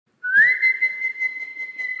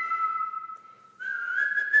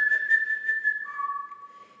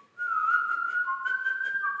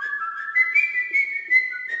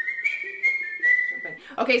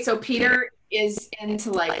Okay, so Peter is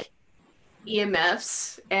into like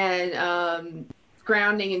EMFs and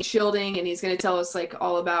grounding and shielding, and he's going to tell us like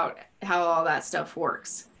all about how all that stuff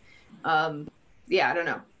works. Um, yeah, I don't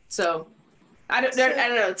know. So I don't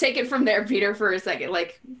know. Take it from there, Peter, for a second.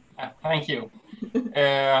 Like, Thank you.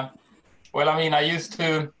 Uh, well, I mean, I used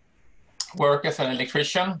to work as an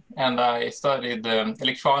electrician, and I studied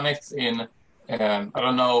electronics in, I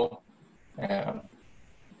don't know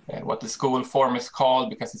what the school form is called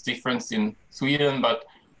because it's different in Sweden, but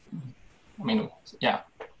I mean, yeah,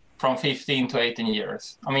 from 15 to 18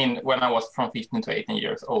 years. I mean, when I was from 15 to 18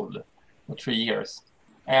 years old, 3 years.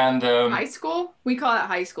 And high school? We call it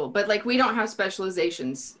high school, but like we don't have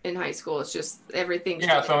specializations in high school. It's just everything's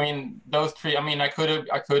yeah, so divided. I mean, those three, I mean, I could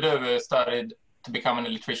have studied to become an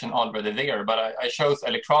electrician already there, but I chose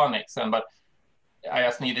electronics, but I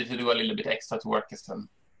just needed to do a little bit extra to work as an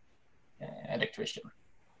electrician.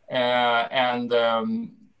 And I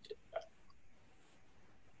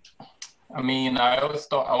mean, I was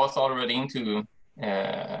already into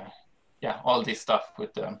all this stuff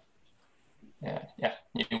with the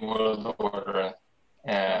New World Order.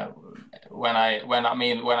 When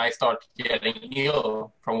I start getting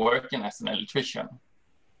ill from working as an electrician,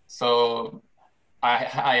 so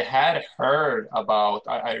I had heard about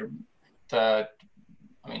the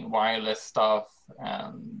wireless stuff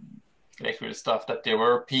and electrical stuff, that there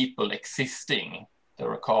were people existing. They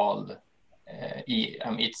were called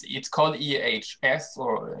it's called EHS,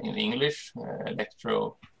 or in English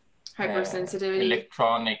Hypersensitivity.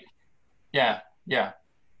 electronic, yeah, yeah,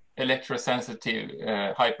 electrosensitive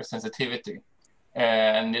hypersensitivity,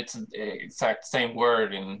 and it's the exact same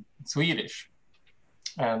word in Swedish.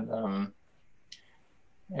 And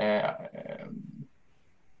uh,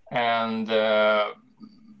 and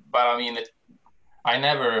but I mean, I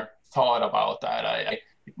never thought about that. It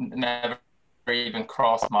never even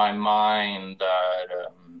crossed my mind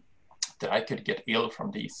that I could get ill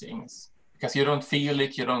from these things, because you don't feel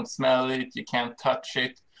it, you don't smell it, you can't touch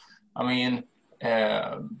it. I mean,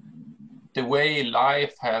 the way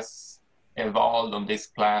life has evolved on this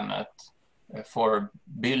planet for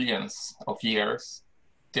billions of years,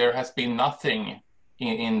 there has been nothing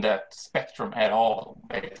in that spectrum at all,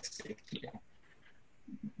 basically.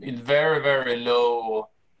 It's very, very low.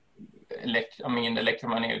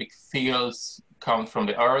 Electromagnetic fields come from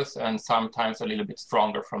the Earth, and sometimes a little bit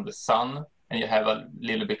stronger from the sun, and you have a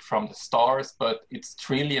little bit from the stars, but it's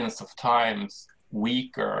trillions of times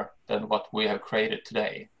weaker than what we have created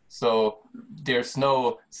today. So there's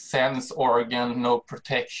no sense organ, no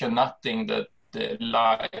protection, nothing that the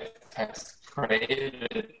life has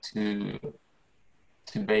created to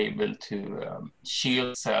be able to shield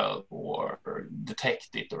itself or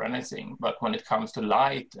detect it or anything. But when it comes to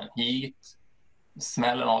light and heat,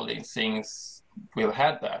 smell and all these things, we've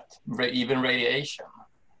had that. Even radiation.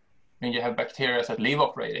 When you have bacteria that live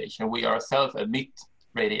off radiation, we ourselves emit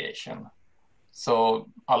radiation. So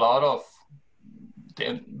a lot of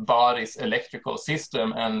the body's electrical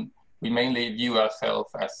system, and we mainly view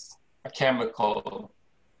ourselves as a chemical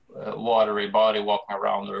watery body walking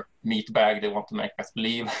around, or meat bag they want to make us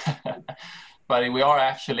believe. But we are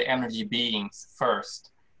actually energy beings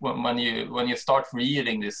first. When you start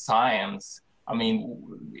reading this science, I mean,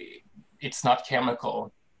 it's not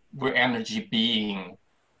chemical. We're energy being.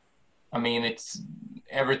 I mean, it's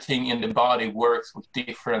everything in the body works with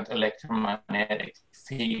different electromagnetic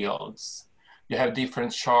fields. You have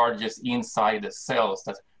different charges inside the cells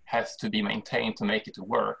that has to be maintained to make it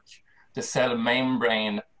work. The cell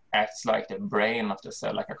membrane acts like the brain of the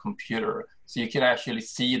cell, like a computer. So you can actually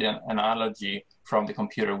see the analogy from the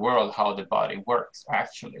computer world, how the body works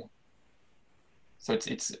actually. So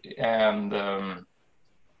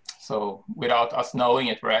so without us knowing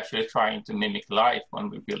it, we're actually trying to mimic life when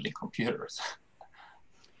we're building computers.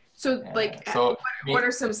 So like, what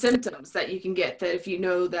are some symptoms that you can get that if you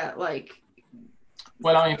know that, like?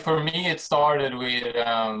 Well, I mean, for me, it started with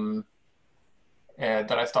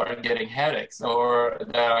that I started getting headaches, or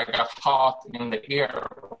that I got hot in the ear,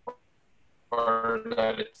 or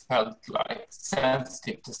that it felt like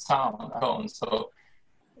sensitive to sound. So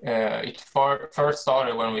it first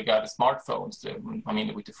started when we got the smartphones. I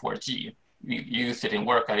mean, with the 4G, we used it in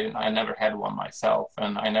work. I never had one myself,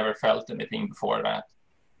 and I never felt anything before that.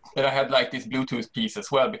 But I had like this Bluetooth piece as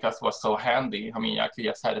well, because it was so handy. I mean, I could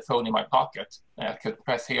just had a phone in my pocket, and I could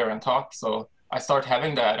press here and talk. So I started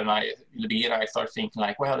having that, and I started thinking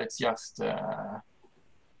like, well, it's just, I'm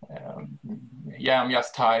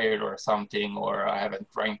just tired or something, or I haven't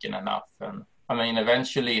drank enough. And I mean,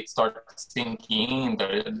 eventually it started sinking in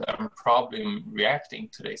that I'm probably reacting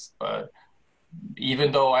to this, but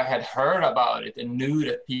even though I had heard about it and knew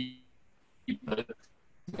that people,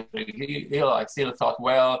 I still thought,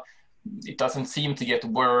 well, it doesn't seem to get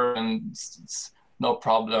worse, and it's no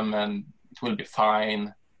problem, and it will be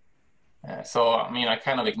fine. So, I mean, I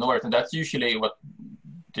kind of ignore it, and that's usually what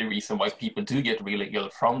the reason why people do get really ill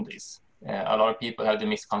from this. A lot of people have the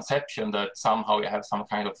misconception that somehow you have some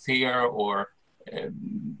kind of fear, or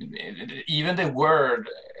even the word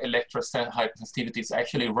electrohypersensitivity is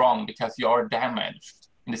actually wrong, because you are damaged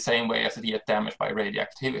in the same way as you get damaged by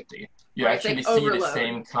radioactivity. You Right, actually like see overload. the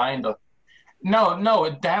same kind of no,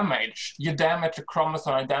 damage. You damage the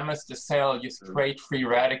chromosome, you damage the cell, you create free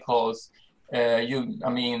radicals. I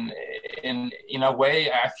mean, in a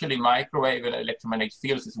way, actually, microwave and electromagnetic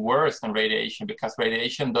fields is worse than radiation, because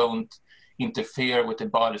radiation don't interfere with the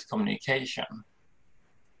body's communication.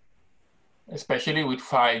 Especially with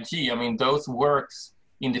 5G, I mean, those works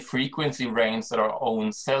in the frequency range that our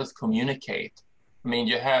own cells communicate. I mean,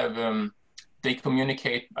 you have, they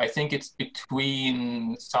communicate, I think it's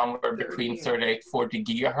somewhere between 38, 40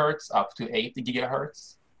 gigahertz up to 80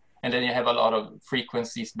 gigahertz. And then you have a lot of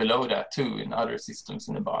frequencies below that too in other systems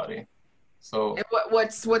in the body. So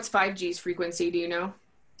what's 5G's frequency? Do you know?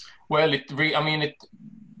 Well,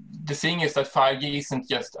 the thing is that 5G isn't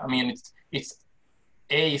just, I mean, it's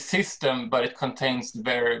a system, but it contains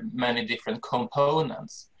very many different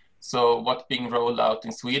components. So what's being rolled out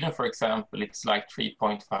in Sweden, for example, it's like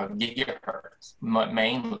 3.5 gigahertz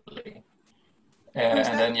mainly. And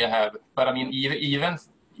then you have, but I mean, even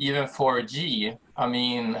 4G, I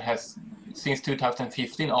mean, has since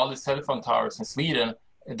 2015, all the cell phone towers in Sweden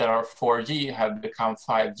that are 4G have become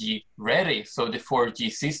 5G ready. So the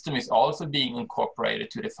 4G system is also being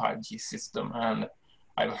incorporated to the 5G system. And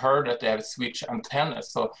I've heard that they have switched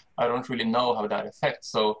antennas, so I don't really know how that affects.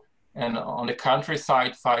 So, and on the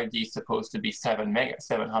countryside, 5G is supposed to be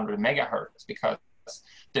 700 megahertz, because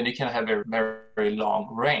then you can have a very, very long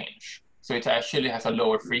range. So it actually has a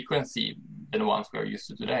lower frequency than the ones we're used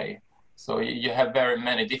to today. So you have very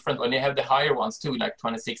many different, and you have the higher ones too, like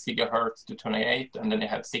 26 gigahertz to 28, and then you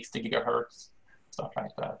have 60 gigahertz, stuff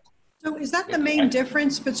like that. So is that the main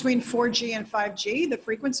difference between 4G and 5G, the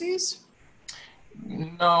frequencies?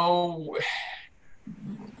 No.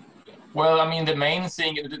 Well, I mean, the main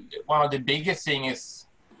thing, one of the biggest things is,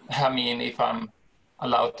 I mean, if I'm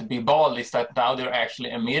allowed to be bold, is that now they're actually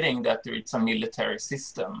admitting that it's a military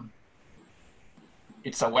system.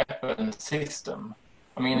 It's a weapon system.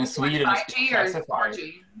 I mean, in Sweden, 5G or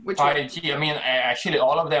 4G? Which 5G. one? I mean, actually,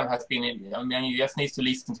 all of them has been. I mean, you just need to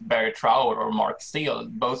listen to Barry Trower or Mark Steele.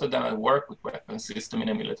 Both of them have worked with weapon system in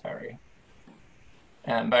the military.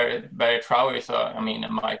 And Barry Trower is a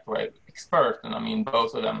microwave expert, and I mean,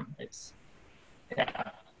 both of them. It's, yeah.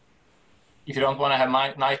 If you don't want to have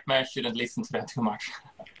nightmares, you shouldn't listen to them too much.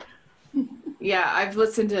 Yeah, I've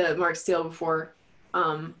listened to Mark Steele before.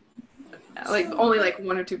 Only like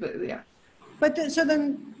one or two, but yeah. But so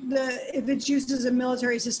then, if it's used as a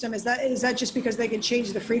military system, is that just because they can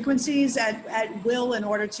change the frequencies at will in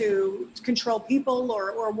order to control people,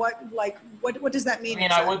 or what? Like, what does that mean? I mean,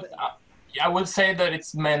 exactly? I would say that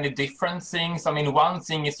it's many different things. I mean, one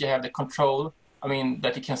thing is you have the control. I mean,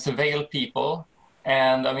 that you can surveil people,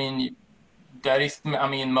 and I mean, that is. I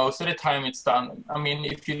mean, most of the time it's done. I mean,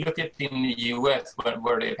 if you look at in the U.S.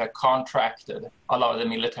 where they have contracted a lot of the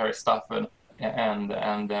military stuff and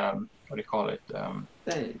what do you call it?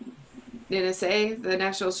 The NSA, the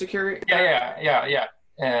National Security. Yeah.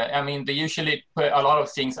 I mean, they usually put a lot of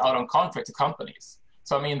things out on contract to companies.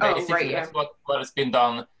 So I mean, basically that's what has been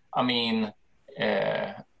done. I mean,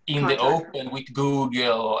 in the open with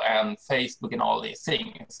Google and Facebook and all these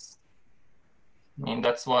things. I mean,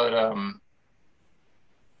 that's what.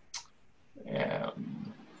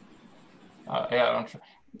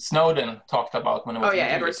 Snowden talked about when it was. Oh yeah,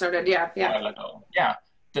 Edward Snowden. Yeah. Yeah,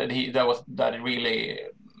 that really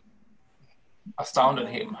astounded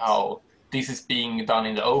him how this is being done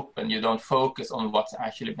in the open. You don't focus on what's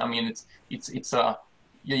actually. I mean, it's a.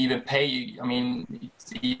 You even pay. I mean,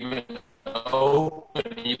 it's even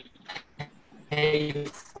open. You pay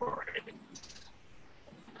for it.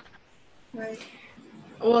 Right.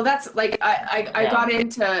 Well, that's like I got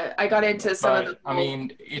into some of the. I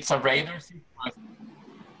mean, it's a radar system.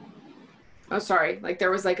 Oh, sorry. Like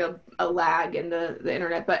there was like a lag in the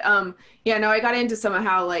internet, but yeah, no, I got into some of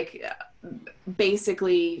how like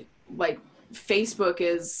basically like Facebook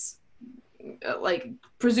is like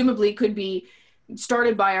presumably could be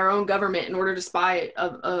started by our own government in order to spy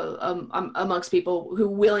amongst people who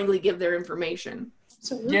willingly give their information.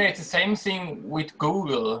 Yeah, it's the same thing with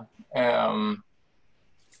Google.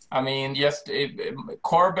 I mean, just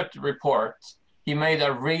Corbett report he made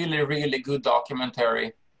a really, really good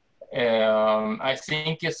documentary. I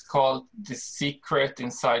think it's called The Secret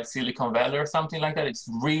Inside Silicon Valley or something like that. It's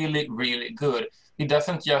really, really good. He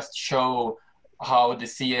doesn't just show how the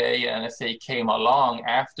CIA and NSA came along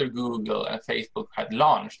after Google and Facebook had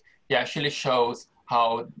launched. He actually shows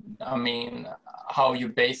how, I mean, how you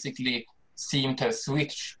basically seem to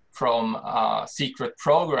switch from a secret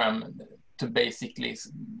program to basically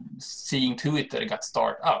seeing to it that it got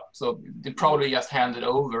started up. So they probably just handed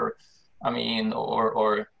over, I mean,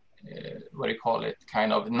 or what do you call it,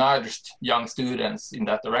 kind of nudged young students in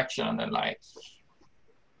that direction, and then like,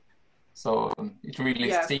 so it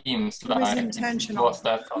really seems like it was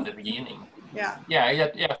that from the beginning. Yeah,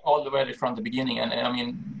 all the way from the beginning, and I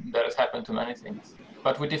mean, that has happened to many things.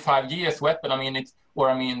 But with the 5G as weapon, I mean, it's, or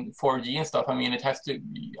I mean, 4G and stuff, I mean, it has to,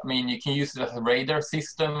 I mean, you can use it as a radar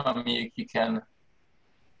system. I mean, you can,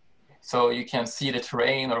 so you can see the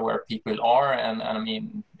terrain or where people are, and I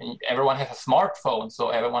mean, everyone has a smartphone, so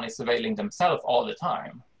everyone is surveilling themselves all the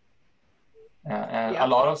time. And a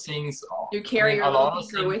lot of things. You carry your little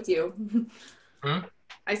beaker with you.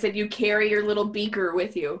 I said you carry your little beaker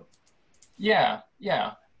with you. Yeah,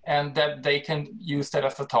 yeah. And that they can use that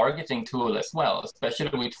as a targeting tool as well,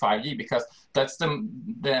 especially with 5G, because that's the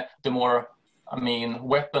more, I mean,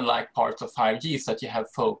 weapon-like parts of 5G is that you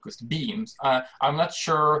have focused beams. I'm not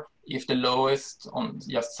sure if the lowest on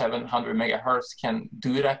just 700 megahertz can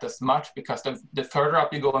do that as much, because the further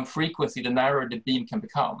up you go in frequency, the narrower the beam can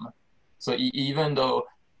become. So even though,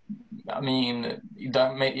 I mean,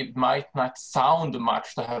 it might not sound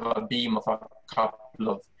much to have a beam of a couple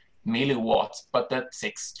of milliwatts, but that's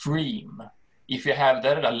extreme. If you have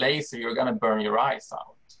that at a laser, you're going to burn your eyes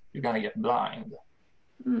out. You're going to get blind.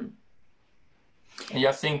 And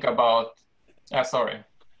just think about, sorry.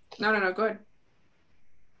 No, good.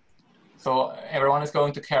 So everyone is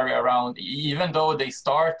going to carry around, even though they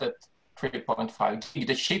start at 3.5G,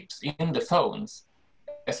 the chips in the phones,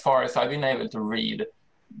 as far as I've been able to read,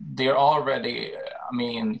 they're already, I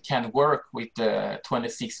mean, can work with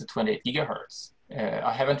 26 to 28 gigahertz.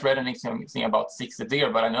 I haven't read anything about 60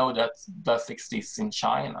 there, but I know that does exist in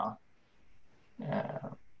China.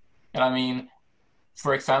 And I mean,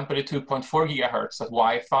 for example, the 2.4 gigahertz that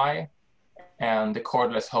Wi-Fi and the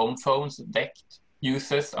cordless home phones DECT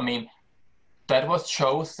uses, I mean, that was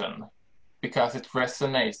chosen because it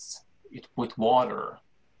resonates with water.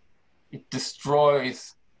 It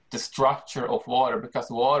destroys the structure of water, because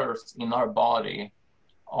waters in our body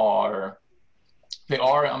are,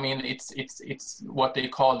 I mean, it's what they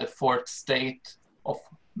call the fourth state of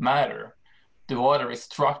matter. The water is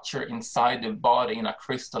structured inside the body in a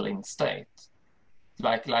crystalline state,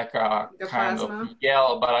 like a kind of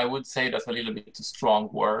gel, but I would say that's a little bit a strong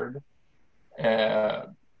word.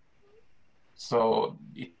 So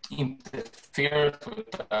it interferes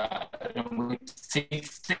with that, and with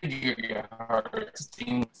 60 gigahertz, it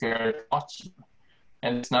interferes much.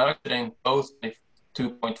 And it's not that both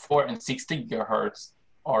 2.4 and 60 gigahertz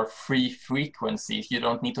are free frequencies. You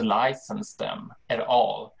don't need to license them at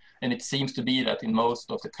all. And it seems to be that in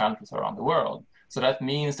most of the countries around the world. So that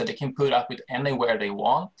means that they can put up with anywhere they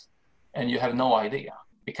want, and you have no idea,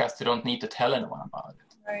 because they don't need to tell anyone about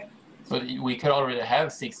it. Right. So we could already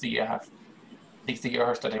have 60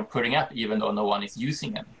 gigahertz that they're putting up, even though no one is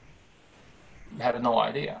using it. You have no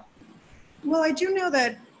idea. Well, I do know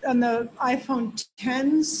that on the iPhone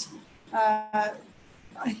 10s,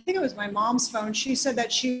 I think it was my mom's phone, she said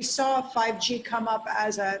that she saw 5G come up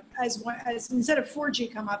as instead of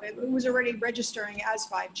 4G come up, it was already registering as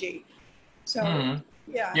 5G. So,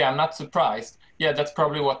 yeah. Yeah, I'm not surprised. Yeah, that's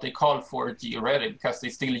probably what they call 4G already, because they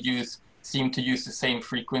still seem to use the same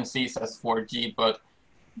frequencies as 4G, but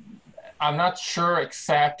I'm not sure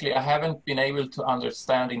exactly. I haven't been able to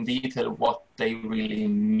understand in detail what they really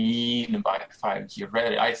mean by 5G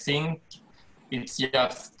ready. I think it's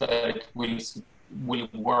just that it will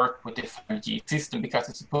work with the 5G system, because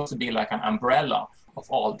it's supposed to be like an umbrella of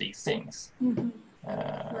all these things.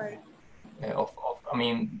 Right. I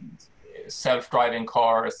mean, self-driving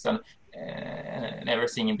cars and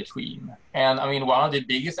everything in between. And I mean, one of the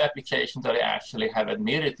biggest applications that I actually have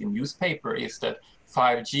admitted in newspaper is that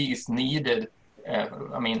 5G is needed,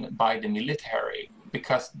 I mean, by the military,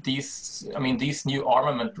 because these new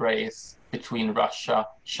armament race between Russia,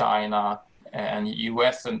 China, and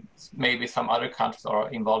US, and maybe some other countries are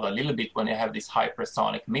involved a little bit when you have these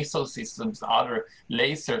hypersonic missile systems, other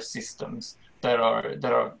laser systems that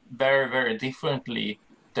are very, very differently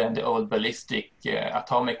than the old ballistic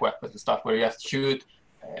atomic weapons and stuff, where you just shoot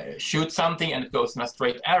shoot something and it goes in a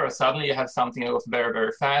straight arrow. Suddenly you have something that goes very,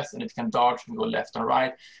 very fast, and it can dodge and go left and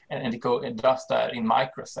right, and it does that in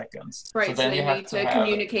microseconds. Right, so then they need to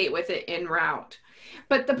communicate with it en route.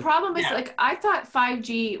 But the problem is, like, I thought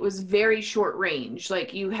 5G was very short range.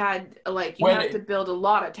 Like, you had, like, you have to build a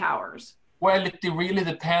lot of towers. Well, it really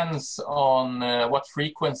depends on what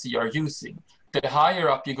frequency you're using. The higher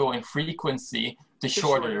up you go in frequency, the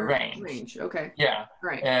shorter the range. Okay. Yeah.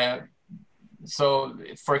 Right. So,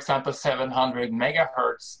 for example, 700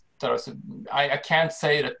 megahertz, I can't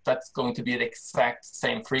say that that's going to be the exact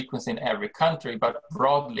same frequency in every country, but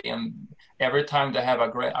broadly, and every time they have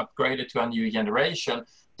upgraded to a new generation,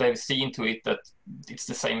 they've seen to it that it's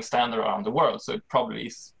the same standard around the world. So it probably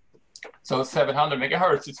is. So 700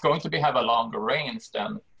 megahertz, it's going to have a longer range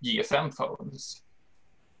than GSM phones.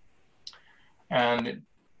 And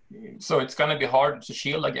so it's going to be harder to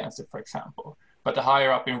shield against it, for example. But the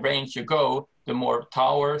higher up in range you go, the more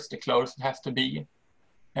towers, the closer it has to be.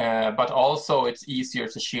 But also it's easier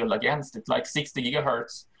to shield against it. Like 60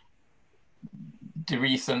 gigahertz, the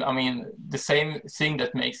reason, I mean, the same thing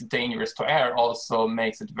that makes it dangerous to air also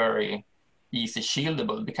makes it very easy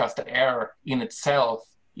shieldable, because the air in itself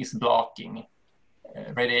is blocking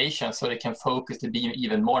radiation, so they can focus the beam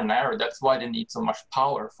even more narrow. That's why they need so much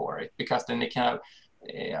power for it, because then they can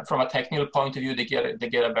have, from a technical point of view, they get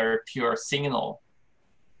a very pure signal,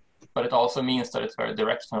 but it also means that it's very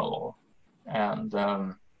directional and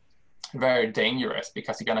very dangerous,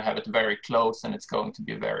 because you're going to have it very close and it's going to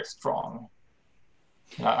be very strong.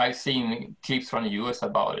 I've seen clips from the US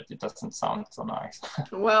about it. It doesn't sound so nice.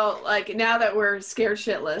 Well, like, now that we're scared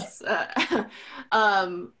shitless,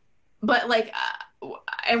 but like,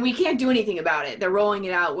 and we can't do anything about it. They're rolling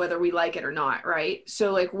it out whether we like it or not, right?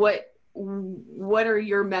 So, like, what are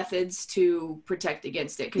your methods to protect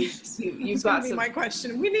against it? Because you've got some. My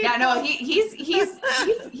question. We need. Yeah, no,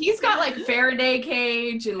 he's got like Faraday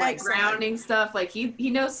cage and like grounding stuff. Like he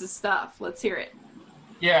knows his stuff. Let's hear it.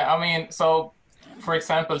 Yeah, I mean, so for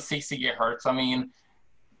example, 60 gigahertz. I mean,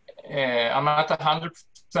 I'm not 100%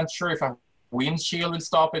 sure if a windshield will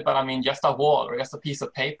stop it, but I mean, just a wall or just a piece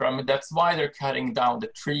of paper. I mean, that's why they're cutting down the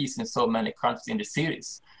trees in so many countries in the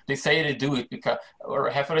cities. They say they do it because, or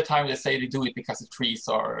half of the time they say they do it because the trees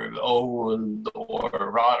are old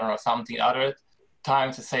or rotten or something. Other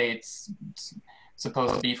times they say it's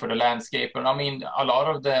supposed to be for the landscape. And I mean, a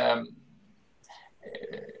lot of the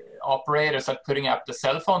operators are putting up the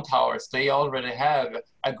cell phone towers. They already have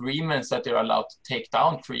agreements that they're allowed to take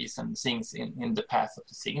down trees and things in the path of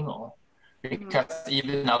the signal, because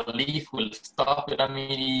even a leaf will stop it. I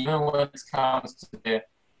mean, even when it comes to the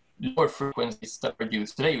lower frequencies that are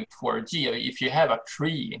used today with 4G, if you have a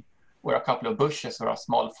tree or a couple of bushes or a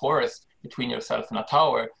small forest between yourself and a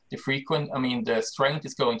tower, the strength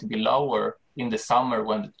is going to be lower in the summer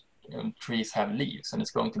when the trees have leaves, and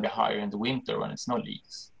it's going to be higher in the winter when it's no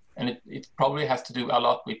leaves. And it probably has to do a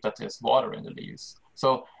lot with that there's water in the leaves.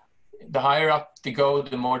 So the higher up they go,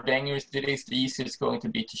 the more dangerous it is, the easier it's going to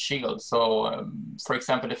be to shield. So, for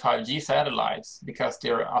example, the 5G satellites, because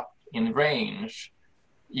they're up in range,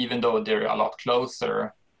 even though they're a lot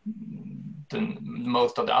closer than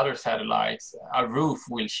most of the other satellites, a roof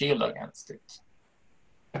will shield against it.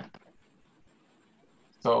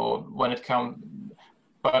 So when it comes,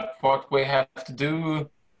 but what we have to do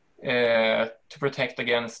to protect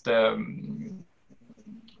against, I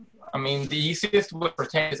mean, the easiest way to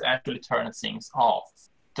protect is actually turn things off.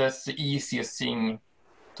 That's the easiest thing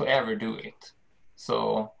to ever do it.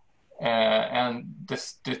 So, and the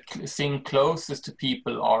thing closest to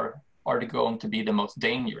people are going to be the most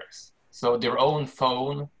dangerous. So their own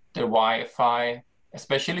phone, their Wi-Fi,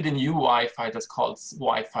 especially the new Wi-Fi that's called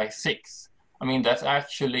Wi-Fi 6. I mean, that's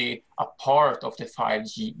actually a part of the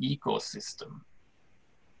 5G ecosystem.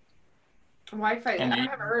 Wi-Fi, I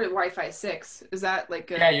haven't heard of Wi-Fi 6. Is that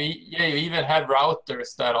like a... Yeah, you even have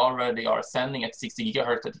routers that already are sending at 60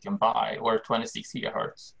 gigahertz that you can buy, or 26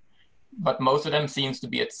 gigahertz. But most of them seems to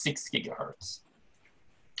be at 6 gigahertz.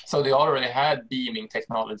 So they already had beaming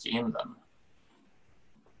technology in them.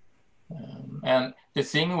 And the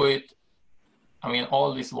thing with, I mean,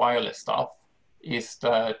 all this wireless stuff is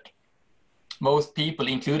that most people,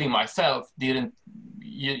 including myself, you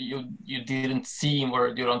didn't seem, or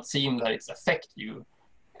you don't seem that it's affect you.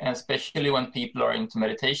 And especially when people are into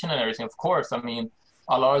meditation and everything, of course, I mean,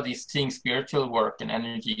 a lot of these things, spiritual work and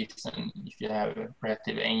energies, and if you have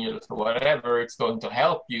protective angels or whatever, it's going to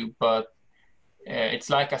help you, but it's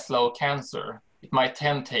like a slow cancer. It might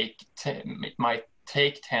take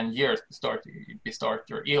 10 years to start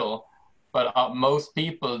you're ill, but most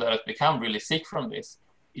people that have become really sick from this,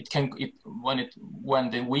 when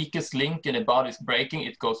the weakest link in the body is breaking,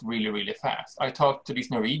 it goes really, really fast. I talked to this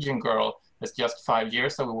Norwegian girl that's just 5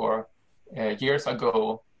 years ago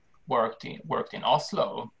worked in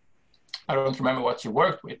Oslo. I don't remember what she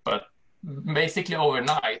worked with, but basically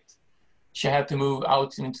overnight, she had to move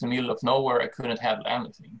out into the middle of nowhere. I couldn't handle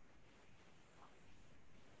anything.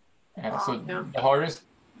 The hardest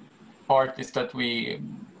part is that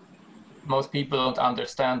most people don't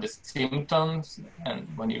understand the symptoms and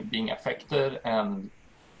when you're being affected, and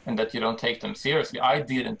that you don't take them seriously. I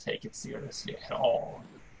didn't take it seriously at all.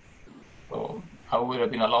 So I would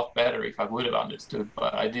have been a lot better if I would have understood,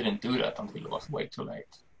 but I didn't do that until it was way too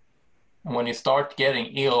late. And when you start getting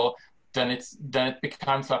ill, then it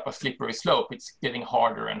becomes like a slippery slope. It's getting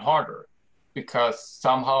harder and harder because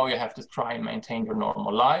somehow you have to try and maintain your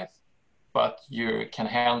normal life, but you can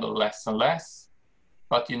handle less and less.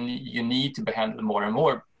 But you need to be handled more and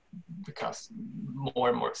more because more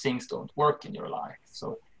and more things don't work in your life.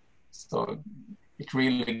 So it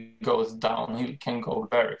really goes downhill. It can go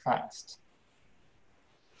very fast.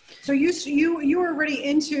 So you were already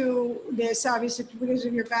into this, obviously, because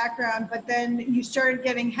of your background, but then you started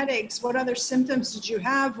getting headaches. What other symptoms did you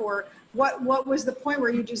have, or what was the point where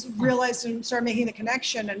you just realized and started making the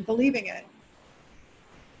connection and believing it?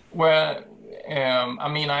 Well, I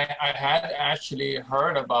mean, I had actually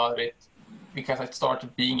heard about it because I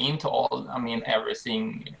started being into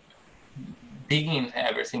everything, digging into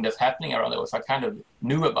everything that's happening around us. I kind of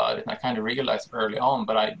knew about it and I kind of realized early on,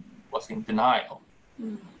 but I was in denial.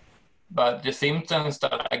 Mm. But the symptoms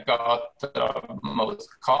that I got that are most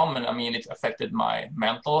common, I mean, it affected my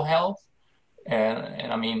mental health.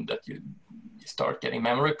 And I mean, that you start getting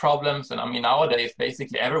memory problems. And I mean, nowadays,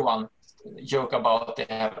 basically everyone joke about they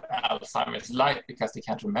have Alzheimer's light because they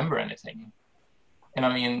can't remember anything. And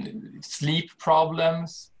I mean, sleep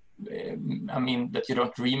problems, I mean, that you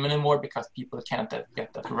don't dream anymore because people can't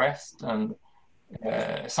get that rest, and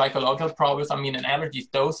psychological problems, I mean, and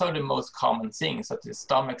allergies, those are the most common things, that the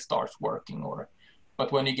stomach starts working,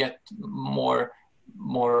 but when you get more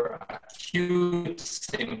acute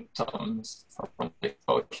symptoms from the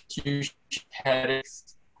huge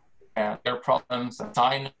headaches, and their problems and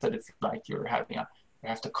signs that it's like you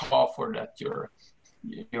have to cough, or that you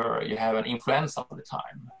have an influenza all the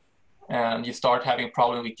time, and you start having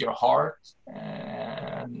problem with your heart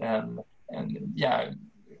and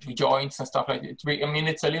joints and stuff like that. I mean,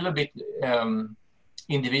 it's a little bit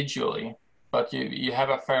individually, but you have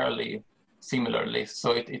a fairly similar list.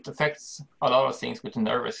 So it affects a lot of things with the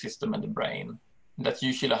nervous system and the brain. That's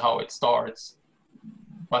usually how it starts.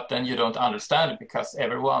 But then you don't understand it because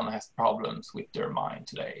everyone has problems with their mind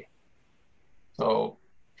today. So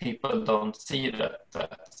people don't see that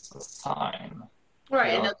that's a sign.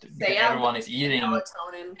 Right, and say, everyone is eating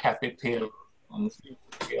melatonin, happy pills and sleep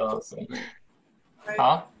pills. Right.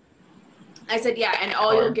 Huh? I said, yeah, and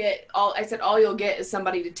all you'll get is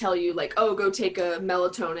somebody to tell you, like, oh, go take a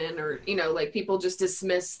melatonin, or, you know, like, people just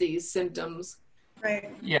dismiss these symptoms. Right.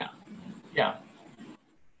 Yeah.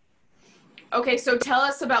 Okay, so tell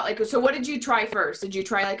us about, like, so what did you try first? Did you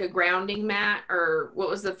try, like, a grounding mat, or what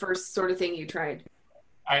was the first sort of thing you tried?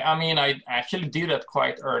 I mean, I actually did that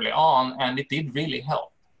quite early on, and it did really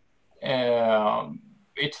help.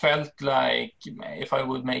 It felt like, if I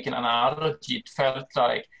would make an analogy, it felt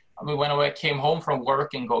like, I mean, when I came home from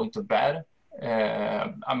work and going to bed,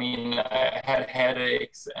 I mean, I had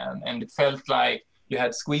headaches, and it felt like you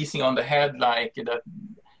had squeezing on the head, like that,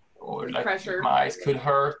 or like pressure. My eyes could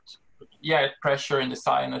hurt. Yeah, pressure in the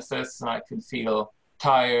sinuses, and I could feel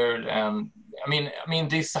tired. And I mean,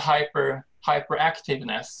 this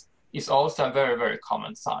hyperactiveness is also a very, very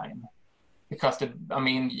common sign, because the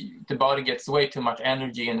body gets way too much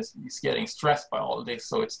energy and it's getting stressed by all this,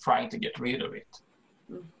 so it's trying to get rid of it.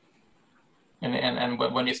 Mm. And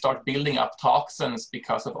when you start building up toxins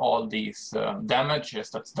because of all these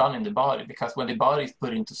damages that's done in the body, because when the body is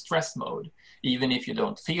put into stress mode, even if you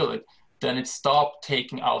don't feel it, then it stopped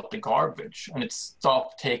taking out the garbage and it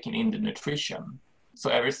stopped taking in the nutrition.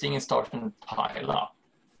 So everything is starting to pile up.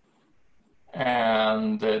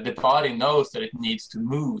 And the body knows that it needs to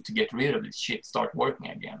move to get rid of this shit, start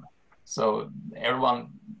working again. So everyone,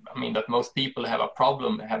 I mean, that most people have a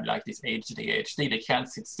problem, have like this ADHD, they can't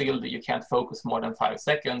sit still, you can't focus more than 5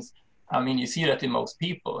 seconds. I mean, you see that in most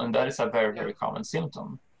people, and that is a very, very common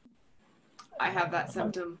symptom. I have that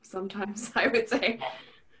symptom sometimes, I would say.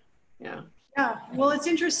 Yeah. Yeah. Well, it's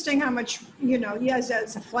interesting how much, you know, as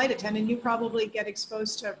a flight attendant, you probably get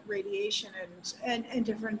exposed to radiation and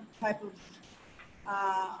different type of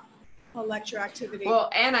electroactivity. Well,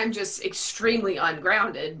 and I'm just extremely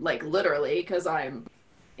ungrounded, like literally, because I'm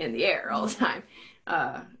in the air all the time.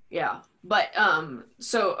 Yeah. But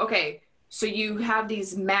so okay, so you have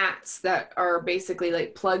these mats that are basically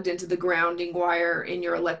like plugged into the grounding wire in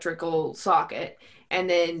your electrical socket, and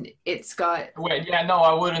then it's got Well, yeah, no,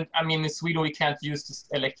 I wouldn't. I mean, in Sweden we can't use this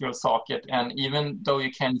electrical socket, and even though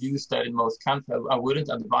you can use that in most countries, I wouldn't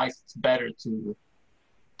advise. It's better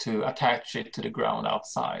to attach it to the ground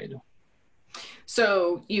outside.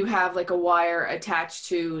 so you have like a wire attached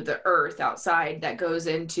to the earth outside that goes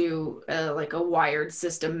into like a wired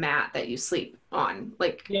system mat that you sleep on.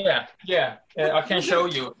 Like Yeah, yeah, I can show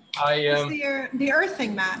you. It's the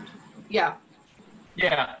earthing mat. yeah.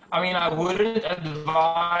 Yeah, I mean, I wouldn't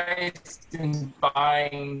advise in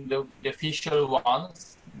buying the official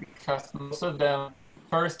ones because most of them,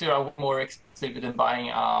 first, they are more expensive than buying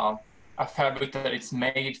a fabric that it's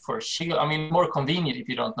made for shield. I mean, more convenient if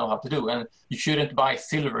you don't know how to do. And you shouldn't buy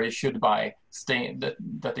silver. You should buy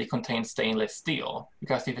that they contain stainless steel,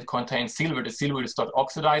 because if it contains silver, the silver will start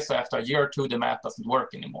oxidize. So after a year or two, the mat doesn't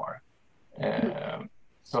work anymore.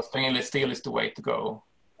 So stainless steel is the way to go.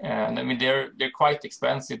 And I mean, they're quite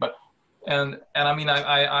expensive, but and I mean,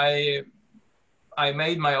 I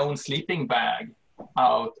made my own sleeping bag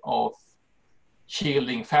out of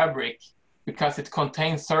shielding fabric because it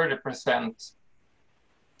contains 30%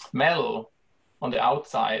 metal on the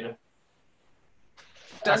outside.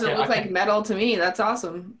 Doesn't look like metal to me. That's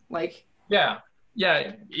awesome. Like yeah,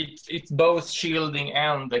 it's both shielding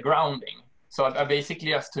and the grounding. So I basically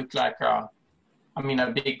just took like a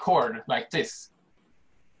big cord like this,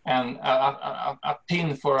 and a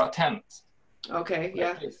pin for a tent. okay, yeah.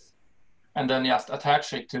 Like this. And then just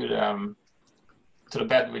attach it to the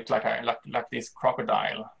bed with like this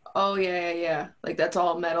crocodile. Oh yeah. Like that's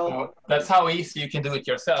all metal. So that's how easy you can do it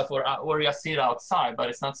yourself, or just sit outside, but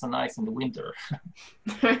it's not so nice in the winter.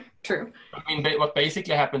 True. I mean, what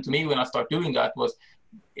basically happened to me when I started doing that was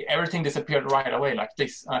everything disappeared right away like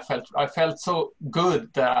this. And I felt so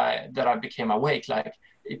good that I became awake. Like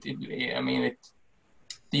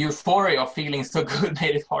the euphoria of feeling so good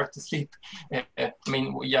made it hard to sleep. I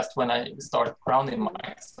mean, just when I started grounding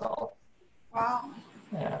myself. Wow.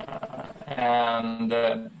 And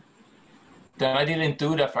then I didn't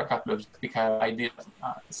do that for a couple of weeks because I did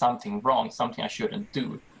something wrong, something I shouldn't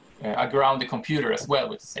do. I ground the computer as well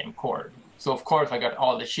with the same cord. So of course I got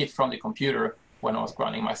all the shit from the computer when I was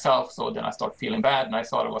grounding myself. So then I started feeling bad and I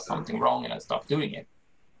thought there was something wrong and I stopped doing it.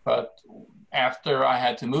 But after I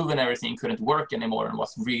had to move and everything couldn't work anymore and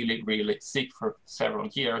was really, really sick for several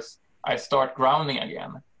years, I started grounding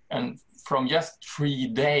again. And from just 3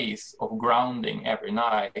 days of grounding every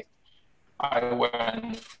night, I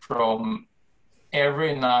went from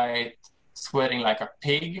every night sweating like a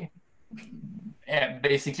pig. And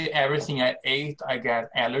basically everything I ate, I got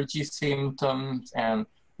allergy symptoms and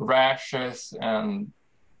rashes and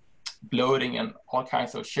bloating and all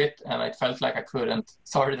kinds of shit, and I felt like I couldn't,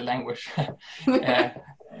 sorry the language,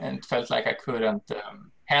 and felt like I couldn't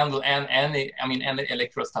handle any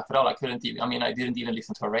electrical stuff at all. I couldn't even, I didn't even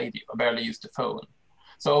listen to a radio. I barely used the phone.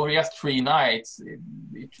 So over just 3 nights,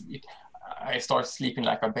 I started sleeping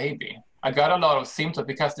like a baby. I got a lot of symptoms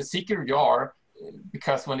because the sicker you are,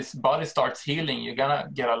 because when this body starts healing, you're gonna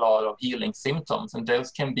get a lot of healing symptoms, and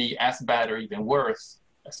those can be as bad or even worse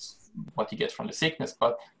as what you get from the sickness.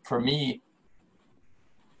 But for me,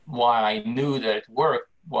 why I knew that it worked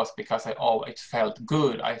was because it felt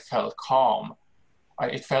good. I felt calm.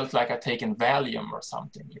 It felt like I'd taken Valium or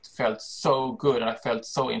something. It felt so good, and I felt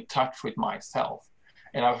so in touch with myself.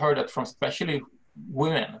 And I've heard that from especially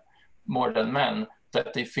women more than men,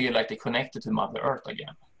 that they feel like they connected to Mother Earth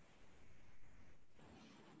again.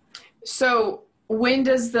 So when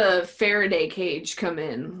does the Faraday cage come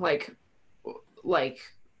in? Like,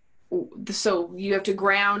 so you have to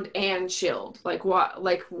ground and shield. Like what?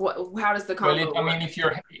 How does the combo work?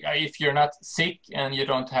 If you're not sick and you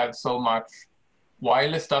don't have so much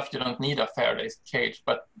wireless stuff, you don't need a Faraday cage.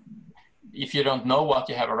 But if you don't know what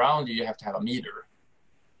you have around you, you have to have a meter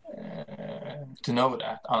to know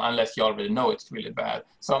that, unless you already know it's really bad.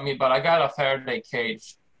 So but I got a Faraday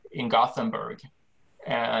cage in Gothenburg,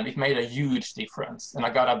 and it made a huge difference. And I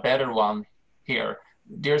got a better one here.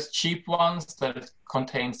 There's cheap ones that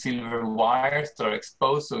contain silver wires that are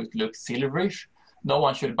exposed so it looks silverish. No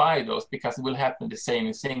one should buy those because it will happen the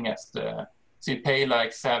same thing as so you pay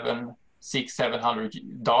like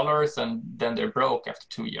 $700 and then they're broke after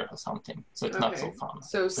 2 years or something. So it's not so fun.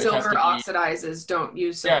 So silver oxidizes, don't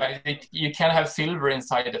use silver. Yeah, you can have silver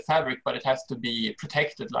inside the fabric, but it has to be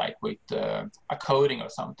protected like with a coating or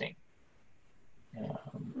something.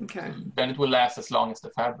 Okay. Then it will last as long as the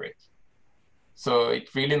fabric. So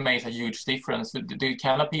it really makes a huge difference. The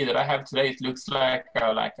canopy that I have today, it looks like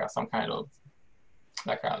some kind of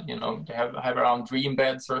like a, you know, they have around dream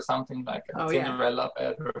beds or something, like a Cinderella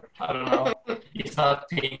bed, or I don't know. It's not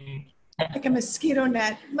pink. Like a mosquito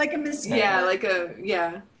net, like a mosquito. Yeah, like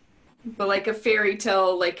but like a fairy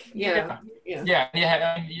tale, like Yeah. You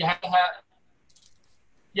have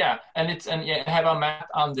yeah, and you have a mat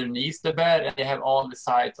underneath the bed, and you have all the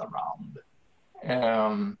sides around.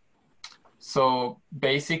 So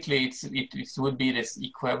basically, it would be this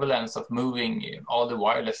equivalence of moving all the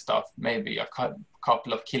wireless stuff maybe a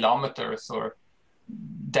couple of kilometers, or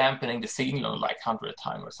dampening the signal like 100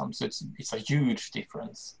 times or something. So it's a huge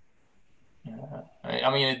difference. I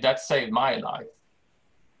mean, that saved my life.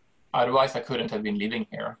 Otherwise, I couldn't have been living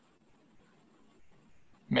here.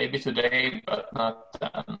 Maybe today, but not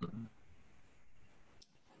then.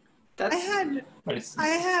 That's, but it's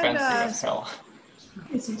expensive as hell.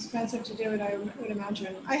 It's expensive to do it, I would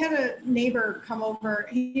imagine. I had a neighbor come over.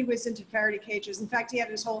 He was into Faraday cages. In fact, he had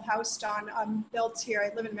his whole house done, built here.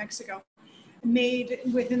 I live in Mexico. Made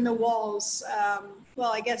within the walls,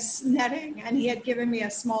 well, I guess netting. And he had given me a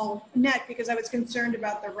small net because I was concerned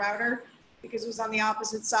about the router, because it was on the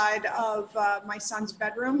opposite side of my son's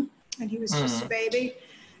bedroom, and he was just a baby.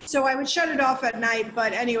 So I would shut it off at night,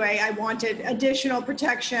 but anyway, I wanted additional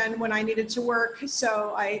protection when I needed to work.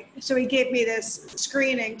 So he gave me this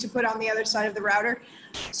screening to put on the other side of the router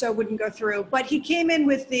so it wouldn't go through. But he came in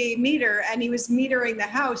with the meter, and he was metering the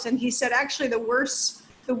house, and he said actually the worst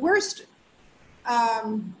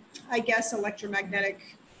I guess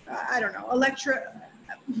electromagnetic, I don't know,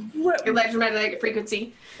 electromagnetic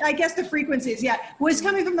frequency. I guess the frequencies, was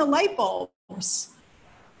coming from the light bulbs.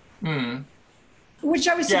 Which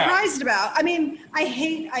I was surprised about. I mean,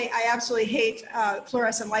 I absolutely hate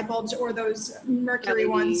fluorescent light bulbs, or those mercury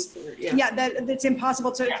ones. That's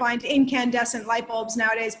impossible to find incandescent light bulbs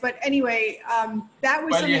nowadays. But anyway, that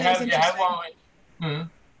was something that was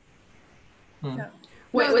interesting.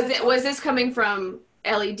 Wait, was this coming from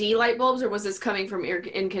LED light bulbs, or was this coming from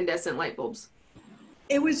incandescent light bulbs?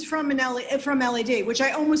 It was from LED, which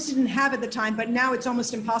I almost didn't have at the time, but now it's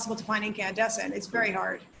almost impossible to find incandescent. It's very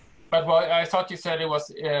hard. But I thought you said it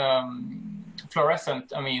was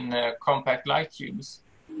fluorescent. I mean, compact light tubes.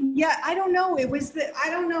 Yeah, I don't know. It was It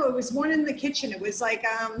was one in the kitchen. It was like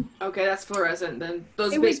Okay, that's fluorescent then.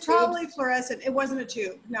 Those it big was probably tubes? Fluorescent. It wasn't a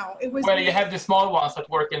tube. No, it was. Well, you have the small ones that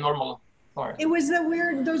work in normal fluorescent. It was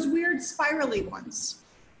those weird spirally ones.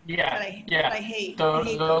 Yeah, that I hate.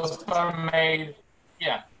 Those are made.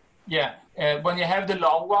 Yeah. When you have the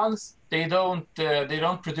long ones, they don't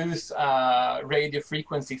produce a radio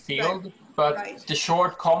frequency field, but the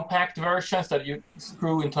short compact versions that you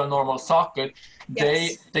screw into a normal socket,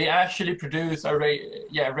 they actually produce a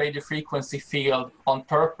radio frequency field on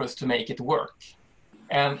purpose to make it work.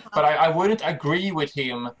 But I wouldn't agree with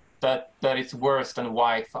him that it's worse than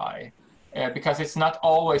Wi-Fi, because it's not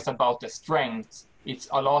always about the strength. It's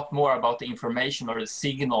a lot more about the information or the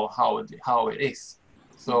signal, how it is.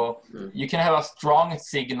 So you can have a strong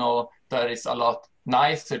signal that is a lot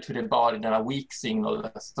nicer to the body than a weak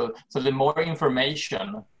signal. So the more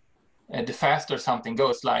information, the faster something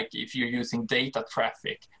goes. Like if you're using data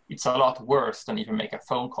traffic, it's a lot worse than if you make a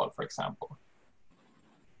phone call, for example.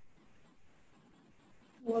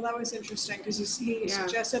 Well, that was interesting because he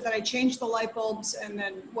suggested that I change the light bulbs, and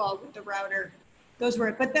then, well, with the router, those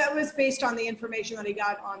were, but that was based on the information that he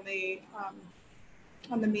got on the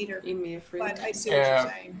meter. But I see what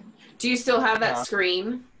you're saying. Do you still have that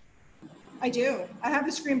screen? I do. I have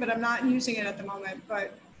the screen, but I'm not using it at the moment.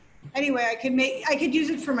 But anyway, I could use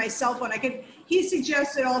it for my cell phone. He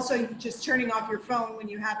suggested also just turning off your phone when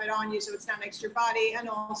you have it on you, so it's not next to your body, and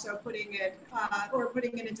also putting it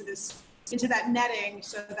into that netting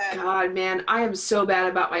so that. God, man, I am so bad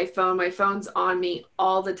about my phone. My phone's on me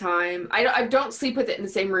all the time. I don't sleep with it in the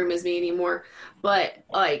same room as me anymore, but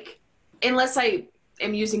like, unless I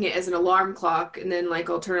am using it as an alarm clock, and then like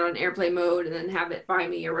I'll turn it on airplane mode and then have it by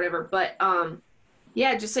me or whatever. But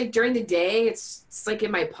yeah, just like during the day, it's like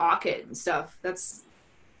in my pocket and stuff. That's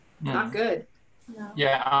not good. No.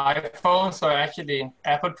 Yeah, iPhones are actually,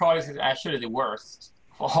 Apple products is actually the worst.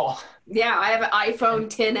 Oh. Yeah, I have an iPhone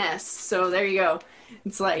XS, so there you go.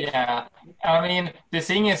 It's like. Yeah, I mean, the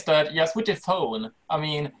thing is that just with the phone, I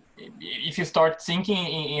mean, if you start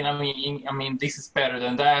thinking I mean, this is better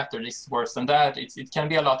than that, or this is worse than that, it can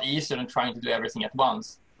be a lot easier than trying to do everything at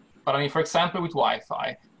once. But I mean, for example, with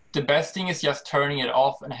Wi-Fi, the best thing is just turning it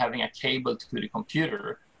off and having a cable to the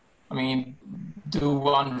computer. I mean, do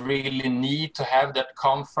one really need to have that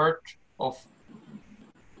comfort of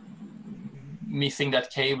missing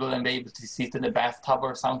that cable and be able to sit in the bathtub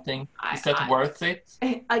or something? Is that worth it?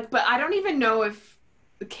 But I don't even know if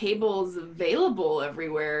the cables available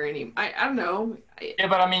everywhere anymore. I don't know. Yeah,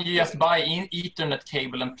 but I mean, you just buy in Ethernet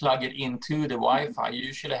cable and plug it into the Wi-Fi. You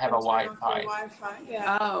usually have a Wi-Fi. Wi-Fi,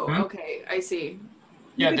 yeah. Oh, okay, I see.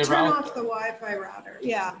 You Yeah, could the turn router. off the Wi-Fi router,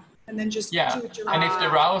 yeah, and then just Yeah, do it your and if the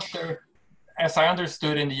Ah. router, as I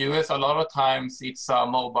understood in the US, a lot of times it's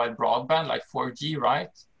mobile broadband, like 4G,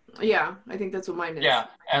 right? Yeah, I think that's what mine is. Yeah,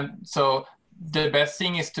 and so the best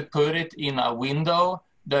thing is to put it in a window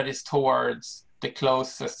that is towards the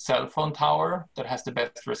closest cell phone tower that has the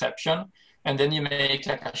best reception. And then you make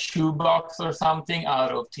like a shoebox or something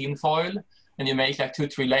out of tin foil, and you make like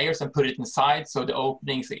 2-3 layers and put it inside so the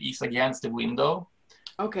opening is against the window.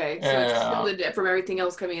 Okay, so it's shielded from everything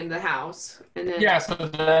else coming into the house, and then Yeah, so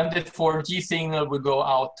then the 4G signal will go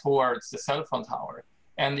out towards the cell phone tower.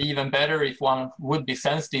 And even better, if one would be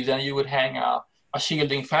sensitive, then you would hang a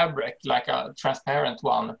shielding fabric, like a transparent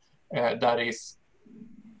one, that is,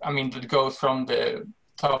 I mean, that goes from the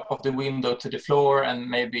top of the window to the floor and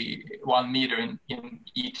maybe 1 meter in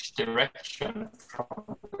each direction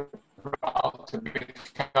from the router,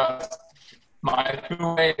 because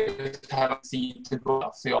microwaves have a seat to go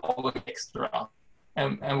up, so you always extra.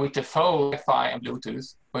 And with the phone, Wi-Fi and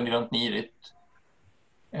Bluetooth, when you don't need it,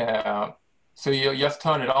 so you just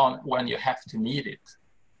turn it on when you have to need it.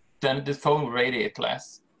 Then the phone will radiate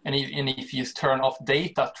less. And if you turn off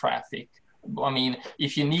data traffic, I mean,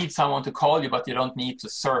 if you need someone to call you but you don't need to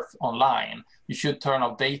surf online, you should turn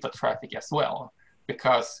off data traffic as well,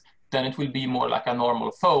 because then it will be more like a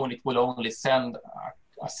normal phone. It will only send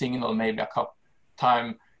a signal maybe a couple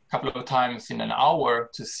of times in an hour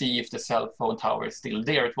to see if the cell phone tower is still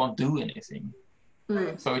there. It won't do anything.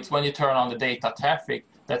 So it's when you turn on the data traffic,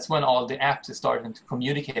 that's when all the apps are starting to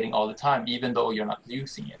communicating all the time, even though you're not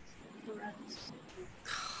using it. Correct.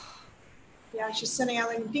 Yeah, it's just sending out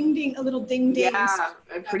like ding ding, a little ding dings. yeah,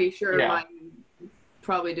 I'm pretty sure Yeah. mine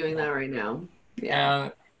probably doing that right now.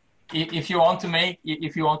 Yeah. And if you want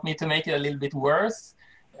me to make it a little bit worse,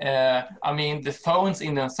 I mean, the phones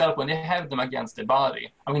in themselves, when you have them against the body,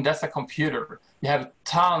 I mean, that's a computer. You have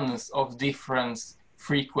tons of different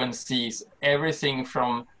frequencies, everything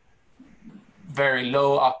from very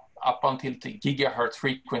low up until the gigahertz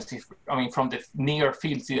frequencies. I mean, from the near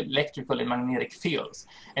fields, the electrical and magnetic fields,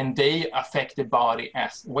 and they affect the body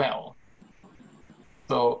as well.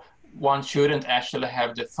 So one shouldn't actually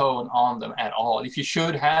have the phone on them at all. If you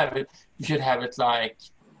should have it, you should have it like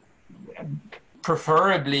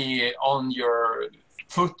preferably on your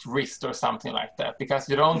foot, wrist, or something like that, because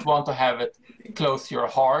you don't want to have it close to your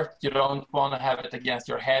heart, you don't want to have it against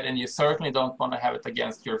your head, and you certainly don't want to have it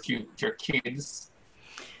against your future kids.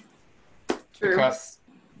 True. Because,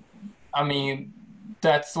 I mean,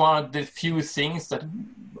 that's one of the few things that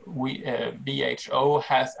WHO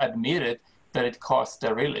has admitted, that it causes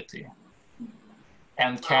sterility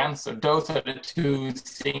and cancer. Those are the two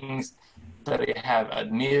things that they have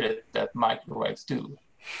admitted that microwaves do.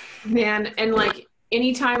 Man, and like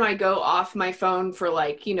anytime I go off my phone for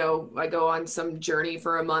like, you know, I go on some journey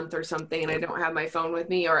for a month or something and I don't have my phone with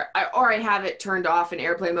me, or I have it turned off in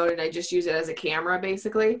airplane mode and I just use it as a camera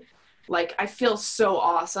basically, like I feel so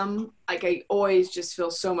awesome. Like I always just feel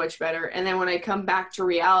so much better. And then when I come back to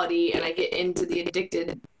reality and I get into the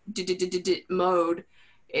addicted mode,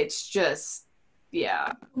 it's just,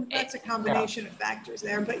 yeah. That's a combination of factors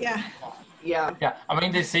there, but yeah. Yeah. Yeah, I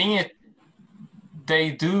mean, the thing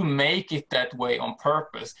they do make it that way on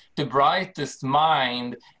purpose. The brightest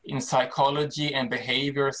mind in psychology and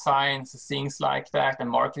behavior science, things like that, and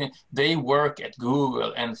marketing, they work at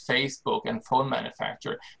Google and Facebook and phone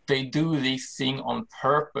manufacturer. They do this thing on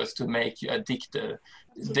purpose to make you addicted.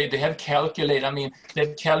 They have calculated, I mean,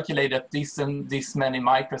 they've calculated that this and this many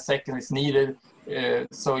microseconds is needed,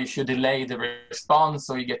 so you should delay the response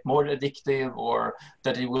so you get more addictive, or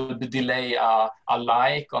that it will delay a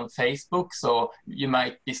like on Facebook, so you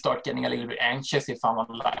might start getting a little bit anxious if someone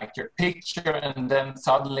liked your picture, and then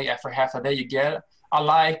suddenly after half a day you get a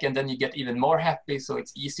like, and then you get even more happy, so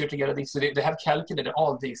it's easier to get addicted. So they have calculated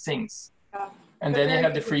all these things. And then you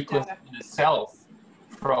have the frequency itself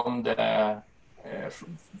from the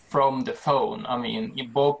phone. I mean,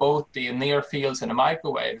 both the near fields and the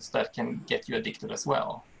microwaves that can get you addicted as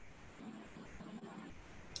well,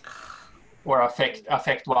 or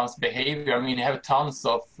affect one's behavior. I mean, you have tons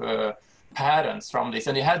of patents from this,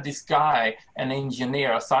 and you had this guy, an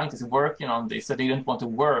engineer, a scientist working on this, that didn't want to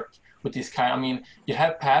work with this kind. I mean, you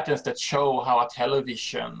have patents that show how a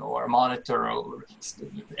television or a monitor or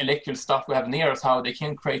electrical stuff we have near us, how they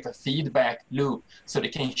can create a feedback loop, so they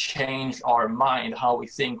can change our mind, how we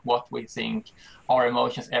think, what we think, our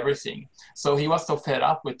emotions, everything. So he was so fed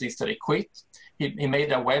up with this that he quit. He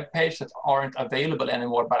made a web page that aren't available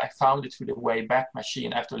anymore, but I found it through the Wayback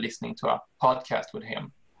Machine after listening to a podcast with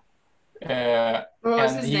him. What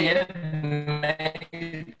was And his he name? had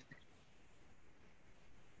made,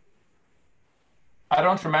 I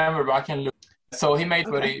don't remember, but I can look. So he made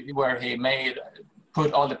where he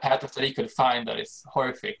put all the patterns that he could find that is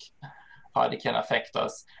horrific, how they can affect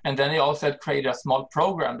us. And then he also had created a small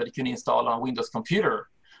program that you can install on a Windows computer,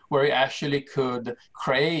 where you actually could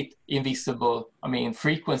create invisible,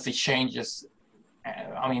 frequency changes,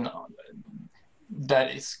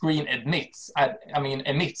 that screen emits,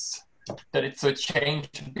 that it's a change,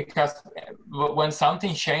 because when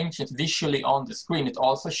something changes visually on the screen, it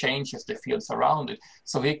also changes the fields around it.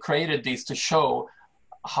 So he created this to show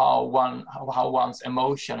how one's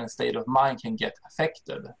emotion and state of mind can get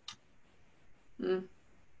affected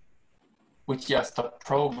with just a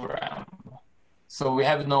program. So we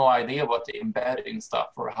have no idea what they embed in stuff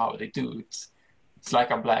or how they do it. It's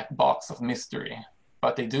like a black box of mystery,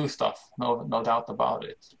 but they do stuff, no doubt about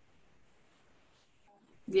it.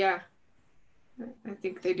 Yeah, I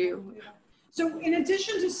think they do. So in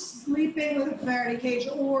addition to sleeping with a Faraday cage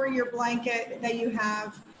or your blanket that you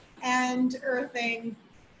have and earthing,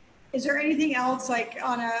 is there anything else, like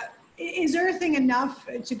is earthing enough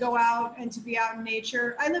to go out and to be out in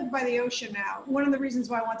nature? I live by the ocean now. One of the reasons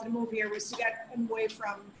why I wanted to move here was to get away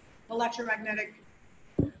from electromagnetic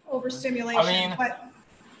overstimulation. But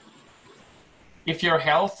if you're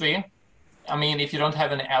healthy, if you don't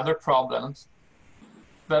have any other problems,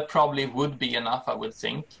 that probably would be enough, I would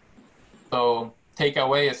think. So take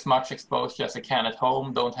away as much exposure as you can at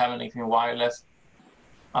home. Don't have anything wireless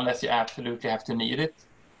unless you absolutely have to need it.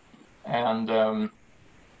 And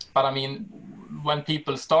but when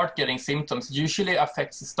people start getting symptoms, usually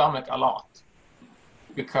affects the stomach a lot,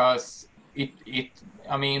 because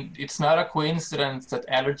it's not a coincidence that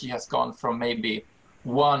allergy has gone from maybe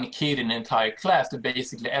one kid in the entire class to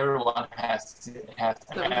basically everyone has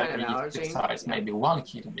an allergy besides maybe one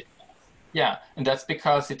kid in it. Yeah, and that's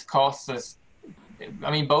because it causes,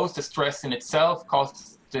 both the stress in itself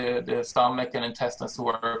causes the stomach and intestines to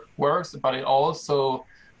work worse, but it also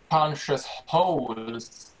punches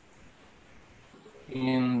holes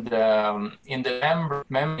in the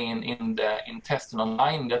membrane in the intestinal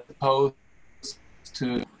lining that's supposed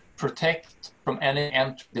to protect from any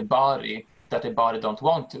entry the body that the body don't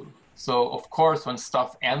want to. So of course, when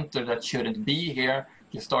stuff enters that shouldn't be here,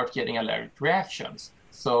 you start getting allergic reactions.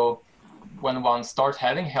 So when one starts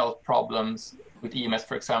having health problems with EMS,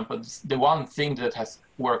 for example, the one thing that has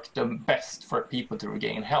worked the best for people to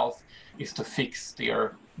regain health is to fix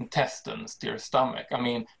their intestines, their stomach.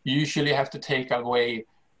 You usually have to take away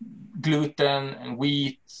gluten and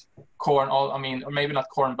wheat, corn, or maybe not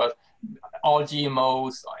corn, but all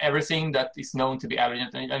GMOs, everything that is known to be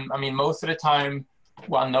allergen. And most of the time,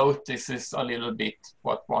 one notices a little bit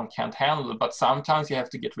what one can't handle, but sometimes you have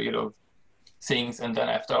to get rid of things and then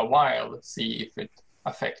after a while see if it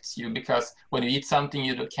affects you, because when you eat something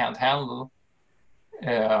you can't handle,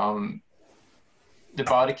 the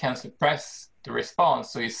body can suppress the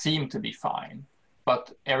response, so you seem to be fine,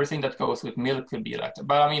 but everything that goes with milk could be like that.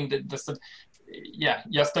 But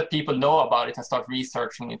just that people know about it and start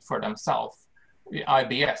researching it for themselves.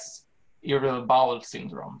 IBS, irritable bowel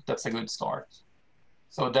syndrome, that's a good start.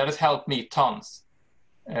 So that has helped me tons.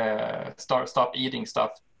 Stop eating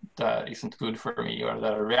stuff that isn't good for me or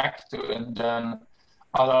that I react to, and then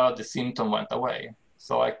a lot of the symptom went away.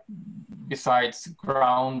 So besides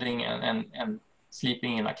grounding and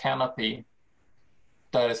sleeping in a canopy,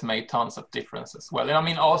 that has made tons of difference as well.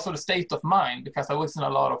 And also the state of mind, because I was in a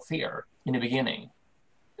lot of fear in the beginning.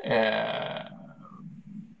 And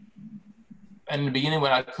in the beginning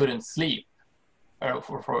when I couldn't sleep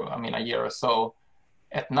for a year or so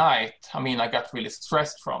at night, I got really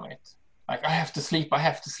stressed from it. Like, I have to sleep,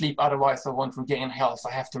 otherwise I won't regain health.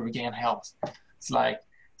 I have to regain health. It's like,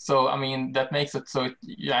 so, that makes it so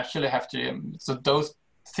you actually have to, so those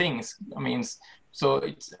things, so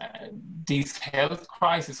it's these health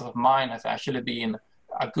crises of mine has actually been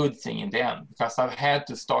a good thing in the end, because I've had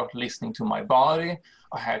to start listening to my body.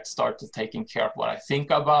 I had started taking care of what I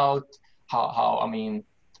think about,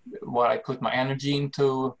 what I put my energy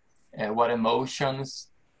into, what emotions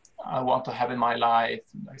I want to have in my life.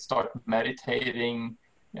 I start meditating,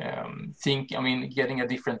 getting a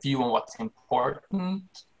different view on what's important.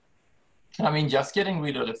 Just getting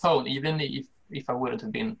rid of the phone, even if I wouldn't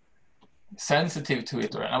have been sensitive to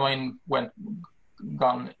it, or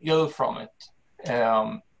gone ill from it.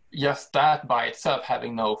 Just that by itself,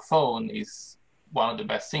 having no phone, is one of the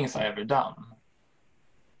best things I ever done.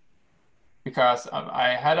 because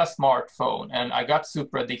I had a smartphone and I got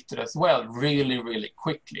super addicted as well, really, really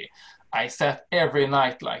quickly. I sat every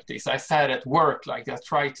night like this. I sat at work like that,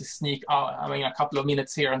 tried to sneak out, I mean, a couple of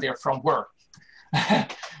minutes here and there from work. I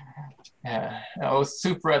was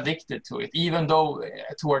super addicted to it, even though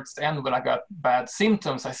towards the end when I got bad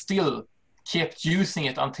symptoms, I still kept using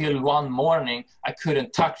it until one morning I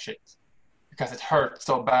couldn't touch it because it hurt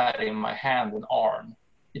so bad in my hand and arm.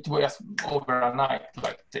 It was over a night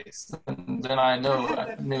like this, and then I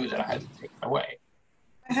knew that I had to take it away.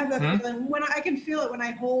 I have that feeling. When I can feel it when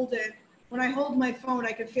I hold it. When I hold my phone,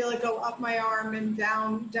 I can feel it go up my arm and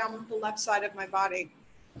down the left side of my body.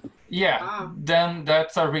 Yeah, Wow. then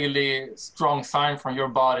that's a really strong sign from your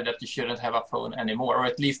body that you shouldn't have a phone anymore, or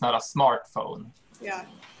at least not a smartphone. Yeah.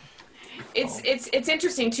 It's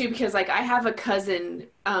interesting too, because like I have a cousin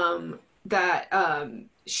that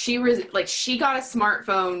she got a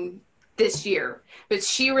smartphone this year, but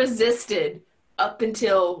she resisted up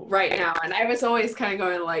until right now, and I was always kind of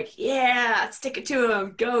going like, yeah, stick it to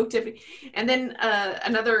him, go Tiffany. And then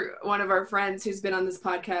another one of our friends who's been on this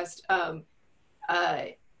podcast,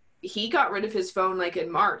 he got rid of his phone like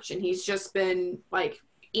in March, and he's just been like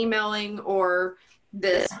emailing or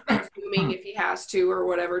Zooming if he has to or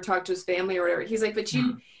whatever, talk to his family or whatever. He's like, but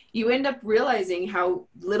you end up realizing how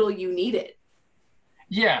little you need it.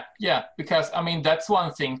 Yeah, because I mean that's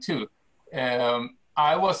one thing too.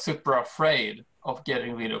 I was super afraid of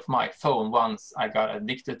getting rid of my phone once I got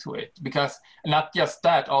addicted to it, because not just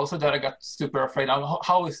that, also that I got super afraid of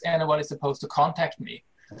how is anybody supposed to contact me?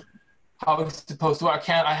 How is it supposed to work?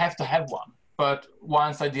 I have to have one. But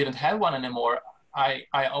once I didn't have one anymore, I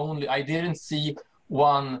didn't see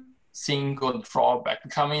one single drawback.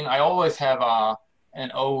 I mean, I always have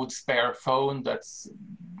an old spare phone that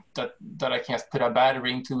I can just put a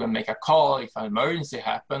battery into and make a call if an emergency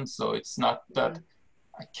happens. So it's not that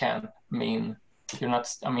I can't. I mean,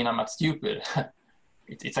 I'm not stupid.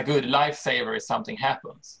 It's a good lifesaver if something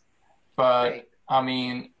happens. But Right. I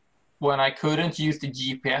mean, when I couldn't use the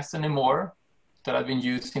GPS anymore, that I've been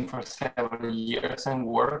using for several years and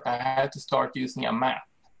work, I had to start using a map.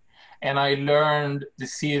 And I learned the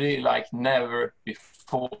city like never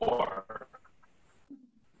before.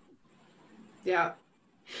 Yeah.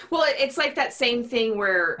 Well, it's like that same thing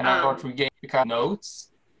where And I got regained because notes.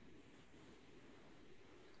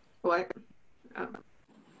 what?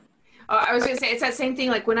 I was gonna say it's that same thing.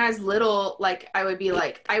 Like when I was little, like I would be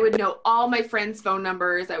like, I would know all my friends' phone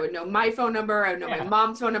numbers. I would know my phone number. I would know my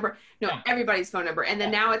mom's phone number. Know everybody's phone number. And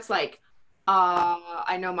then now it's like,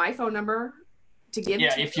 I know my phone number to give.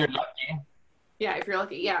 Yeah, to if you're lucky. Yeah, if you're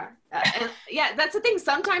lucky. Yeah, and yeah, that's the thing.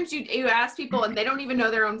 Sometimes you ask people and they don't even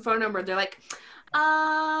know their own phone number. They're like,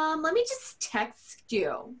 let me just text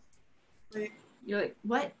you. Right. You're like,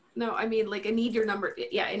 what? No, I mean, like, I need your number.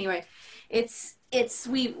 Yeah. Anyway, it's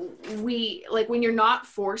we like when you're not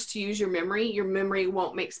forced to use your memory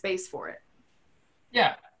won't make space for it.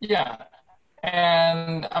 Yeah.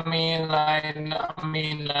 And I mean,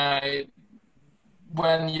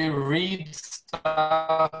 when you read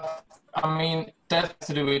stuff, I mean, that's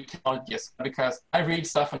to do with technology, because I read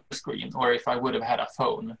stuff on the screen, or if I would have had a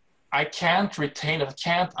phone, I can't retain it, I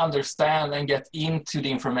can't understand and get into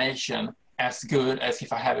the information as good as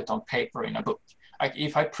if I have it on paper in a book. Like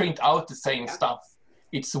if I print out the same stuff,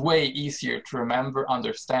 it's way easier to remember,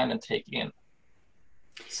 understand, and take in.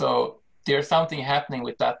 So there's something happening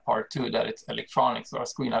with that part too, that it's electronics or a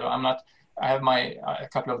screen. I have a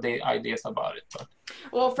couple of ideas about it. But,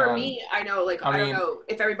 well, for me, I know, like, I don't know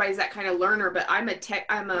if everybody's that kind of learner, but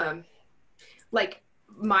like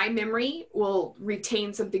my memory will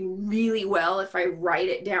retain something really well if I write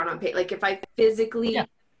it down on paper. Like if I physically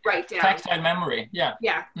write down. Tactile memory, yeah.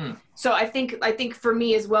 Yeah. So I think for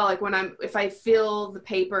me as well, like if I feel the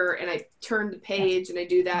paper and I turn the page and I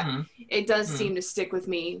do that, it does seem to stick with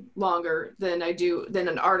me longer than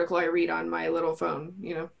an article I read on my little phone,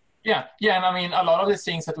 you know? Yeah, and I mean, a lot of the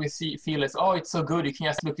things that we feel is, oh, it's so good, you can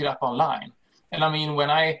just look it up online. And I mean,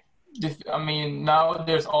 now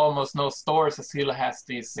there's almost no stores that still has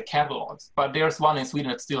these catalogs, but there's one in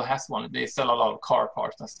Sweden that still has one. They sell a lot of car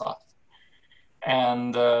parts and stuff.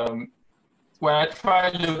 And when I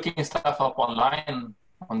try looking stuff up online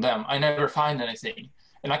on them, I never find anything.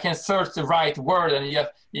 And I can search the right word, and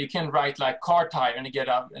you can write like car tire, and you get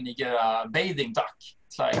a bathing duck.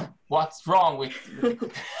 It's like, what's wrong with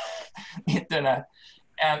internet?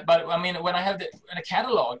 But I mean, when I have in a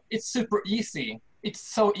catalog, it's super easy. It's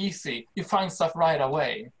so easy. You find stuff right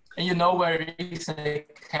away, and you know where it is in the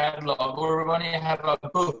catalog. Or when you have a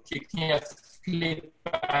book, you can just flip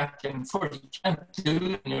back and forth. You can't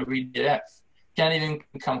do it in a PDF. Can't even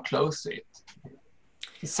come close to it.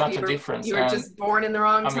 It's such a difference. You were just born in the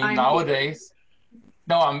wrong time. I mean, nowadays,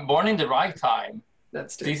 no, I'm born in the right time.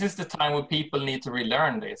 That's true. This is the time when people need to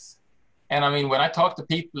relearn this. And I mean, when I talk to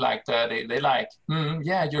people like that, they like,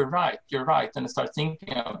 yeah, you're right, and they start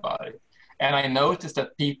thinking about it. And I notice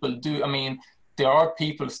that people do, I mean, there are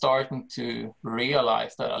people starting to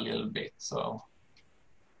realize that a little bit, so.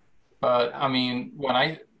 But I mean, when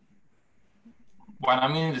I'm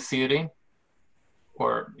in the city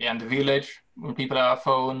or in the village, when people have a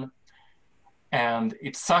phone, and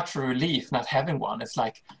it's such a relief not having one. It's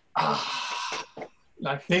like,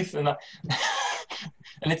 like this, and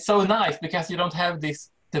and it's so nice because you don't have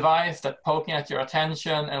this device that poking at your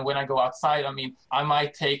attention. And when I go outside, I mean, I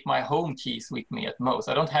might take my home keys with me at most.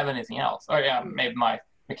 I don't have anything else. Or yeah, maybe my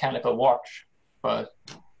mechanical watch, but,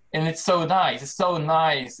 and it's so nice. It's so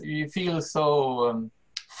nice. You feel so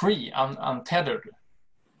free, untethered.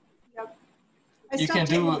 Yep. You can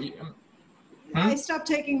do. I stopped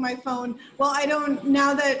taking my phone. Well, I don't,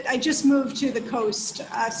 now that I just moved to the coast,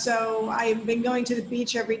 so I've been going to the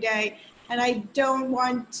beach every day, and I don't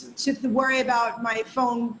want to worry about my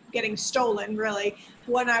phone getting stolen, really,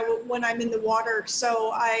 when I'm in the water.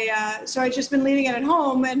 So I've just been leaving it at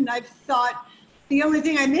home, and I've thought the only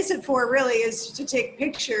thing I miss it for really is to take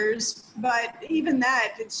pictures. But even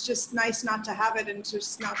that, it's just nice not to have it and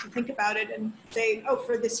just not to think about it and say, oh,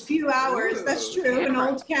 for this few hours. Ooh, that's true. Camera. An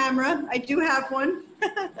old camera. I do have one.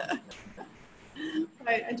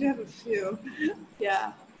 I do have a few.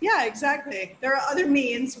 Yeah. Yeah, exactly. There are other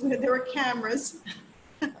means. There are cameras.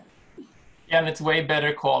 Yeah, and it's way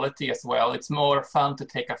better quality as well. It's more fun to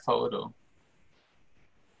take a photo.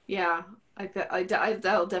 Yeah.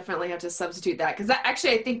 I'll definitely have to substitute that, because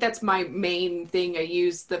actually I think that's my main thing I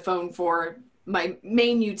use the phone for. My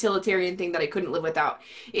main utilitarian thing that I couldn't live without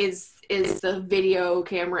is the video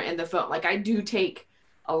camera and the phone. Like, I do take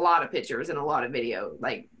a lot of pictures and a lot of video.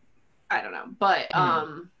 Like, I don't know, but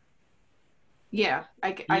yeah.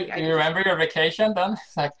 You remember your vacation then?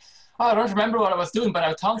 It's like, oh, I don't remember what I was doing, but I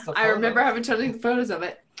have tons of photos. I remember having tons of photos of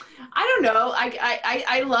it. I don't know.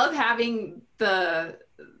 I love having the,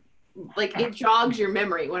 like, it jogs your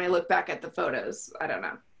memory when I look back at the photos. I don't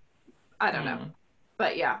know.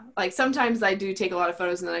 But yeah, like, sometimes I do take a lot of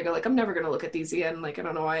photos and then I go, like, I'm never going to look at these again. Like, I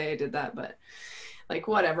don't know why I did that, but like,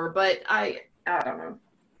 whatever. But I don't know.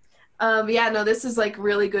 Yeah, no, this is like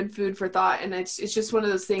really good food for thought. And it's just one of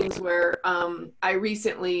those things where I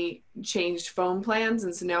recently changed phone plans.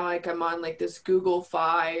 And so now, like, I'm on like this Google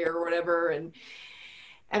Fi or whatever. And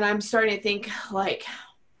I'm starting to think, like,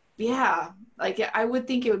 yeah, like, I would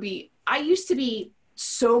think it would be, I used to be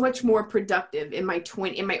so much more productive in my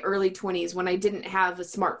early 20s when I didn't have a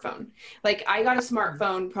smartphone. Like, I got a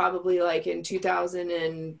smartphone probably like in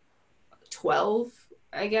 2012,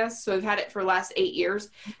 I guess. So I've had it for the last 8 years.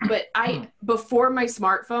 But before my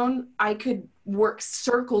smartphone, I could work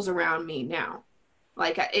circles around me now.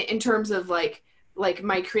 Like, in terms of like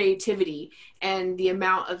my creativity and the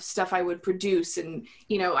amount of stuff I would produce. And,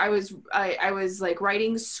 you know, I was like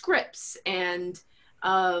writing scripts, and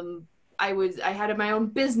I had my own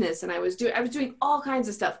business, and I was doing all kinds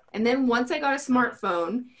of stuff. And then once I got a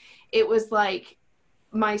smartphone, it was like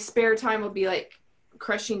my spare time would be like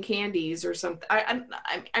crushing candies or something. I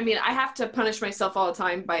mean, I have to punish myself all the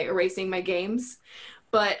time by erasing my games,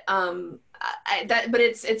 but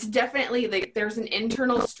it's definitely like there's an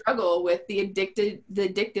internal struggle with the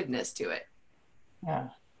addictiveness to it. Yeah.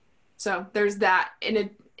 So there's that.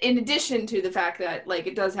 In addition to the fact that, like,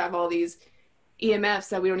 it does have all these EMFs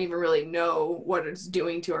that we don't even really know what it's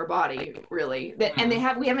doing to our body, really. And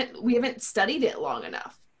we haven't studied it long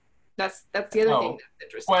enough. That's the other thing that's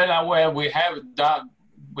interesting. Well, we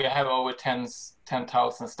have over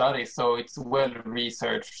 10,000 studies, so it's well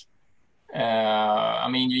researched. I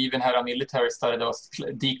mean, you even had a military study that was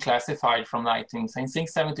declassified from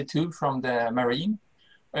 1972 from the Marine,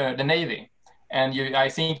 the Navy, and I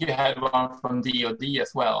think you had one from DoD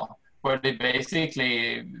as well, where they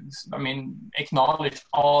basically, I mean, acknowledge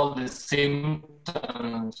all the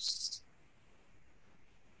symptoms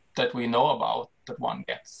that we know about that one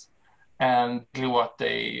gets. And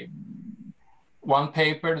one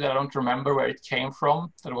paper that I don't remember where it came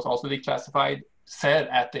from, that was also declassified, said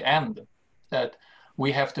at the end that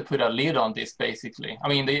we have to put a lid on this, basically. I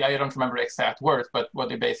mean, I don't remember the exact words, but what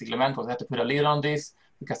they basically meant was they had to put a lid on this,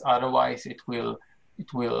 because otherwise it will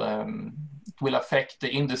affect the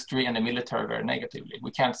industry and the military very negatively.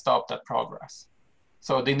 We can't stop that progress.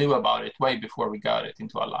 So they knew about it way before we got it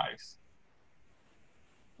into our lives.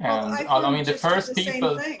 And well, I mean, the first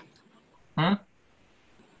people.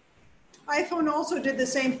 iPhone also did the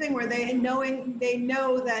same thing, where they know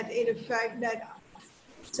that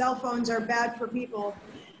cell phones are bad for people.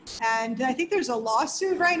 And I think there's a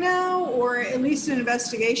lawsuit right now, or at least an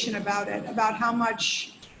investigation about it, about how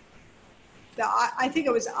much I think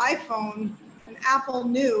it was iPhone and Apple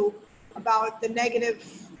knew about the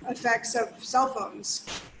negative effects of cell phones.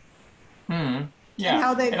 Yeah. And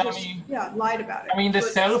how they and just lied about it. I mean, the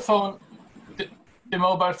cell phone, the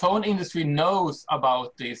mobile phone industry knows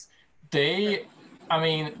about this. They, I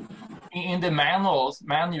mean, in the manuals,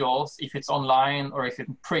 if it's online or if it's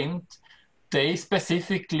in print, they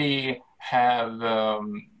specifically have,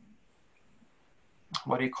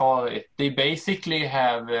 what do you call it? They basically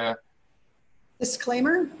have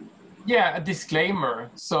disclaimer? Yeah, a disclaimer.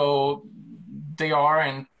 So they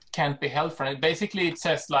can't be held for it. Basically, it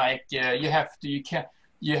says like you have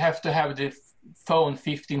to have the phone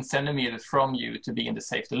 15 centimeters from you to be in the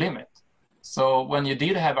safety limit. So when you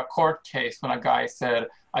did have a court case when a guy said,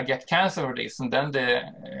 "I get cancer for this," and then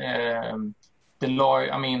the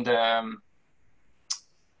lawyer, I mean the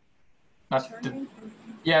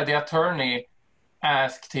attorney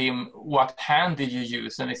asked him, "What hand did you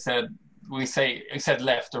use?" And he said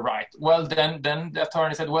left or right. Well, then the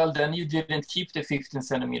attorney said, "Well, then you didn't keep the 15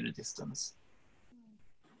 centimeter distance."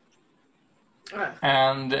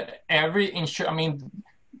 And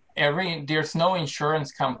there's no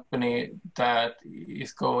insurance company that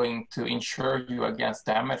is going to insure you against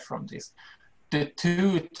damage from this. The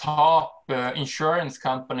two top insurance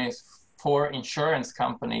companies,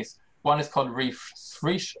 one is called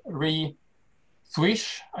Swish,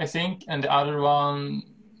 I think, and the other one,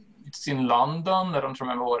 it's in London. I don't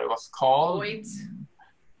remember what it was called. Lloyd's.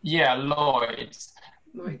 Yeah, Lloyd's.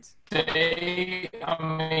 Lloyd's. They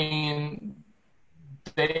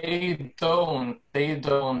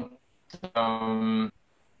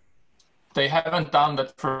haven't done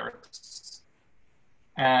that first.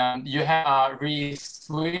 And you have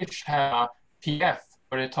Swish, have PF,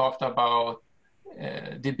 where they talked about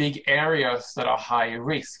the big areas that are high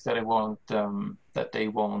risk that they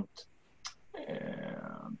won't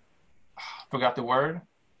forgot the word,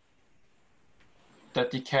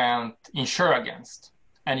 that you can't insure against.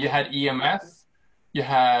 And you had EMF, you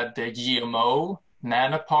had the GMO,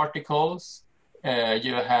 nanoparticles,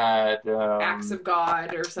 you had acts of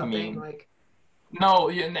God or something like. No,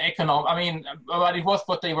 but it was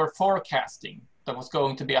what they were forecasting that was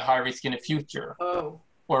going to be a high risk in the future. Oh.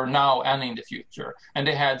 Or now and in the future. And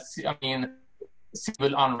they had,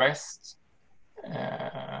 civil unrest.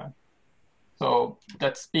 So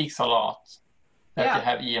that speaks a lot that you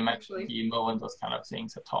have EMF, GMO, and those kind of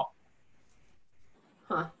things at top.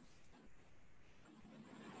 Huh.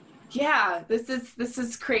 Yeah, this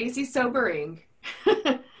is crazy sobering.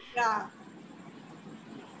 Yeah.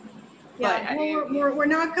 Yeah, we're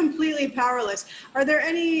not completely powerless. Are there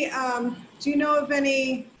any, do you know of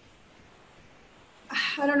any,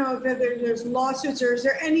 I don't know if there's lawsuits, or is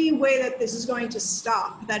there any way that this is going to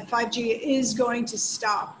stop, that 5G is going to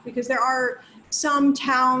stop? Because there are some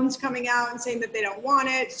towns coming out and saying that they don't want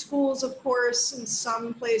it, schools, of course, in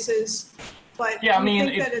some places. But yeah,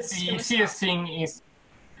 it's the easiest thing is,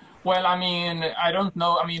 well, I don't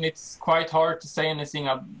know. It's quite hard to say anything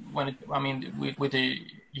with the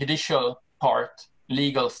judicial part,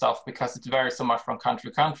 legal stuff, because it varies so much from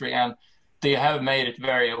country to country, and they have made it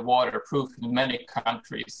very waterproof in many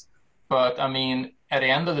countries. But at the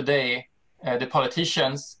end of the day, the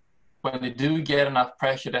politicians, when they do get enough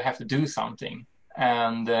pressure, they have to do something.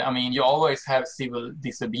 And you always have civil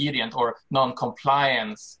disobedience or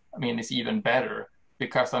non-compliance. It's even better.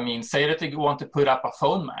 Because, say that they want to put up a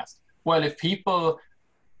phone mast. Well, if people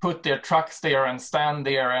put their trucks there and stand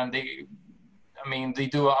there and they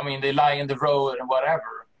lie in the road and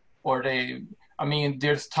whatever, or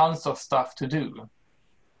there's tons of stuff to do.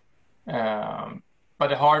 But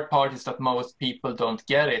the hard part is that most people don't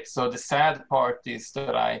get it. So the sad part is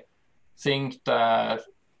that I think that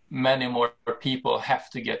many more people have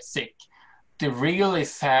to get sick. The really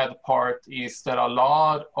sad part is that a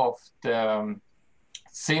lot of the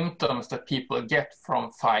symptoms that people get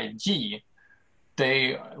from 5G,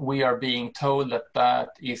 we are being told that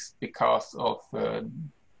is because of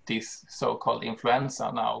this so-called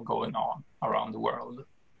influenza now going on around the world.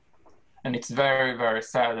 And it's very, very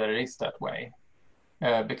sad that it is that way,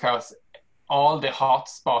 because all the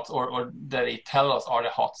hotspots, or that they tell us are the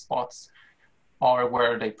hotspots, are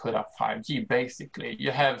where they put up 5G, basically.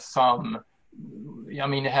 You have some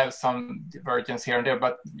divergence here and there,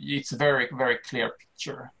 but it's a very, very clear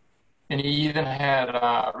picture. And you even had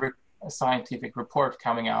a scientific report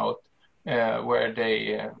coming out where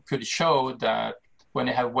they could show that when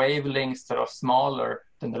you have wavelengths that are smaller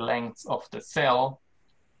than the length of the cell,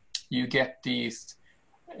 you get these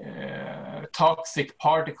toxic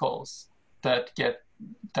particles that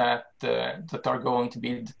are going to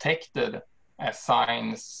be detected as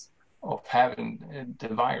signs of having the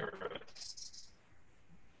virus.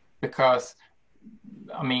 Because,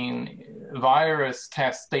 I mean, virus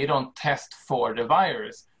tests, they don't test for the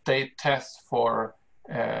virus, they test for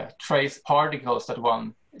trace particles that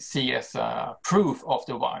one see as proof of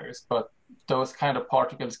the virus, but those kind of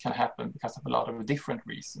particles can happen because of a lot of different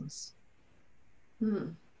reasons.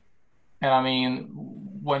 Mm. And I mean,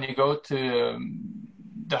 when you go to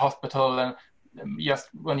the hospital and just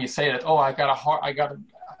when you say that, oh,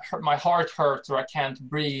 my heart hurts, or I can't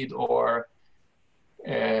breathe, or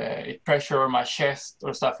it pressure on my chest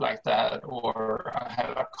or stuff like that, or I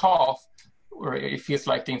have a cough, or it feels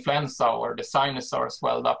like the influenza or the sinus are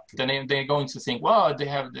swelled up, then they're going to think, well, they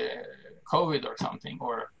have the COVID or something,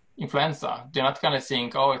 or influenza. They're not going to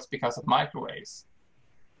think, oh, it's because of microwaves.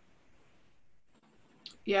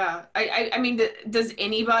 Yeah, I mean, does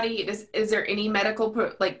anybody, is there any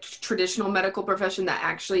medical, like traditional medical profession that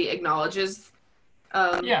actually acknowledges?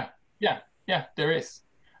 Yeah, there is.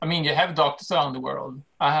 I mean, you have doctors around the world.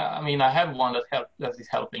 I mean, I have one that is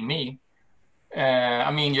helping me.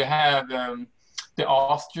 I mean, you have the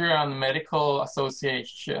Austrian Medical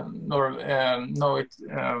Association, or no, it's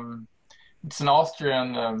an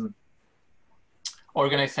Austrian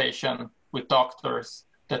organization with doctors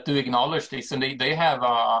that do acknowledge this, and they have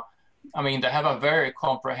a very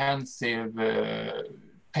comprehensive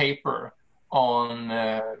paper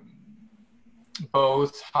on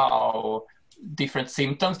both how different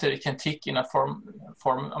symptoms that it can take in a form,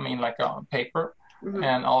 I mean, like a paper, mm-hmm.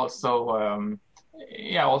 and also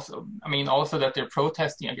also that they're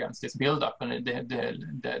protesting against this buildup, and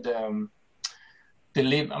the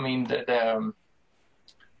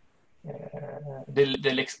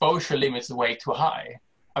exposure limit is way too high.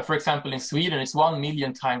 For example, in Sweden, it's 1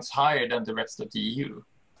 million times higher than the rest of the EU.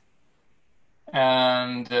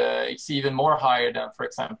 And it's even more higher than, for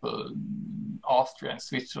example, Austria and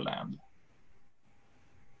Switzerland.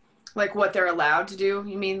 Like what they're allowed to do?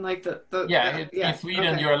 You mean like in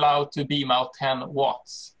Sweden, okay. You're allowed to beam out 10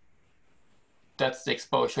 watts. That's the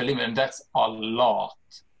exposure limit, and that's a lot.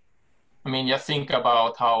 I mean, just think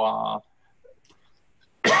about how...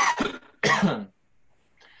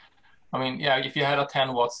 I mean, yeah, if you had a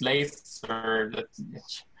 10 watts laser,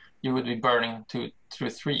 you would be burning through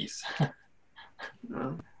trees.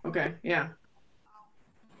 Oh, okay, yeah.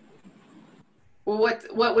 Well,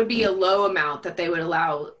 what would be a low amount that they would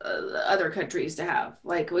allow other countries to have?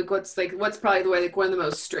 What's probably one of the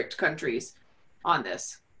most strict countries on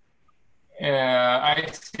this? I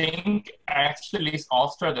think actually it's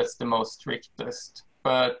Austria that's the most strictest,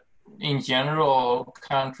 but in general,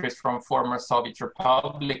 countries from former Soviet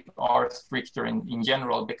Republic are stricter in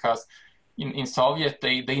general, because in Soviet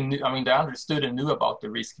they knew, I mean, they understood and knew about the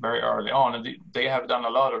risk very early on, and they have done a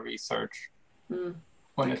lot of research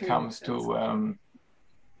when it comes to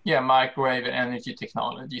microwave and energy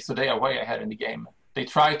technology. So they are way ahead in the game. They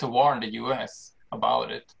tried to warn the US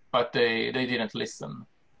about it, but they didn't listen.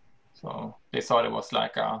 So they thought it was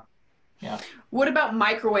like a What about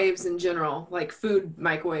microwaves in general, like food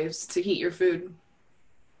microwaves to heat your food?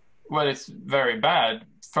 Well, it's very bad.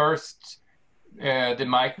 First, the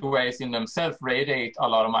microwaves in themselves radiate a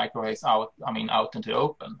lot of microwaves out into the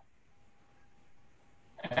open.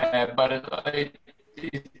 But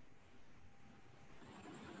it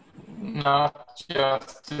not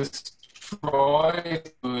just destroy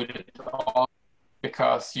food at all,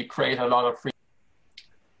 because you create a lot of free.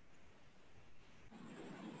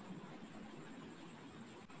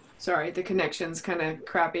 Sorry, the connection's kind of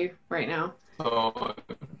crappy right now. So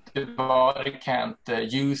the body can't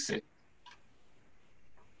use it.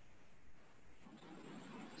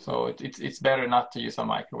 So it's better not to use a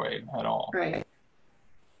microwave at all. Right.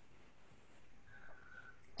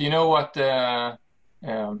 Do you know what the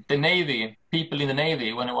Navy, people in the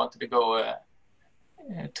Navy, when they wanted to go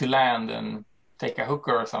to land and take a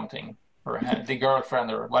hooker or something, or the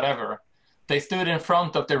girlfriend or whatever, they stood in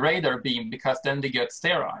front of the radar beam, because then they get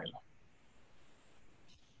sterile.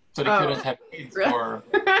 So they couldn't have kids for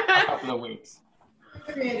a couple of weeks.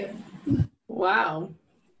 Wow.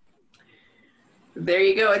 There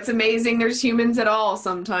you go. It's amazing there's humans at all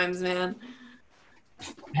sometimes, man.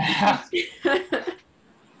 Yeah.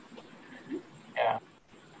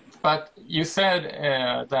 But you said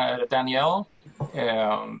that,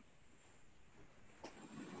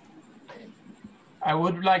 I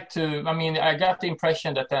would like to, I mean, I got the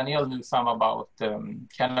impression that Danielle knew some about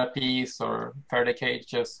canopies or Faraday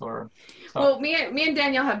cages or stuff. Well, me and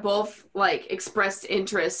Danielle have both like expressed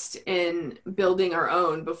interest in building our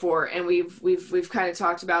own before, and we've kind of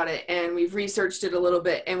talked about it, and we've researched it a little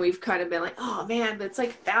bit, and we've kind of been like, oh man, that's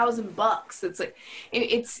like $1,000. It's like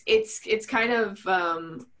it's kind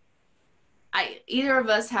of either of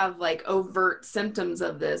us have like overt symptoms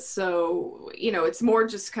of this, so you know, it's more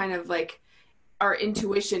just kind of like our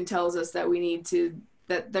intuition tells us that we need to,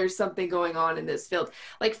 that there's something going on in this field.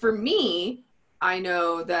 Like for me, I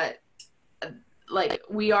know that like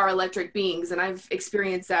we are electric beings, and I've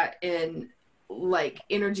experienced that in like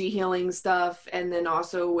energy healing stuff, and then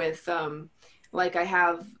also with like I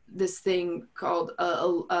have this thing called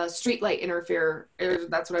a streetlight interferer.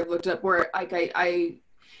 That's what I've looked up, where like I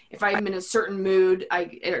if I'm in a certain mood,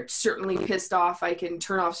 or certainly pissed off, I can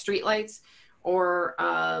turn off streetlights, or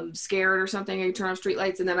scared or something, I can turn off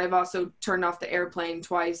streetlights. And then I've also turned off the airplane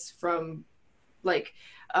twice from like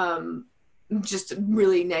just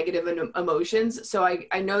really negative emotions. So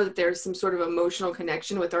I know that there's some sort of emotional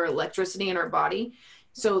connection with our electricity in our body.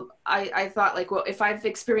 So I thought like, well, if I've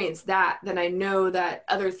experienced that, then I know that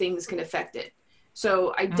other things can affect it.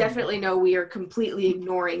 So I definitely know we are completely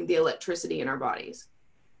ignoring the electricity in our bodies.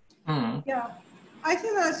 Yeah, I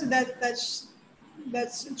think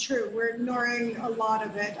that's true. We're ignoring a lot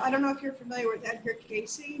of it. I don't know if you're familiar with Edgar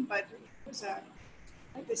Cayce, but he was a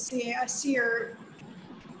seer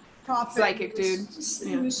prophet. Psychic dude.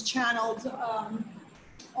 Who's channeled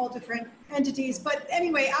all different entities. But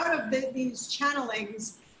anyway, out of these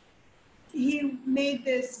channelings, he made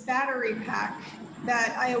this battery pack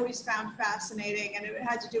that I always found fascinating, and it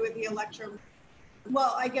had to do with the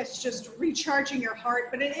well, I guess just recharging your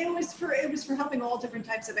heart, but it was for helping all different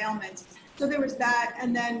types of ailments. So there was that,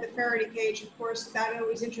 and then the Faraday cage, of course, that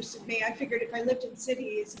always interested me. I figured if I lived in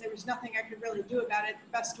cities, there was nothing I could really do about it.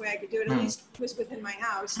 The best way I could do it, at least, was within my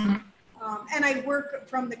house. And I work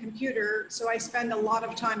from the computer, so I spend a lot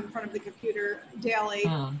of time in front of the computer daily.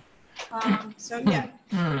 So yeah,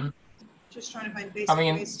 just trying to find basic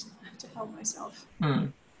ways to help myself.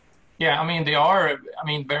 Yeah, I mean, there are,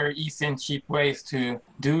 very easy and cheap ways to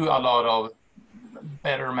do a lot of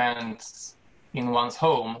betterments in one's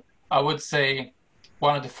home. I would say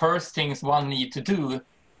one of the first things one need to do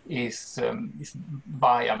is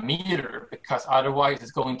buy a meter, because otherwise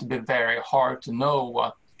it's going to be very hard to know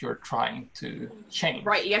what you're trying to change.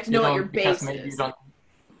 Right, you have to know what your base is.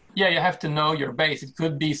 Yeah, you have to know your base. It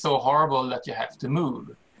could be so horrible that you have to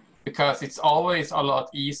move, because it's always a lot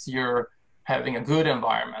easier having a good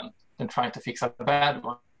environment than trying to fix a bad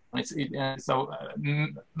one. It's so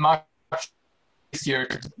much easier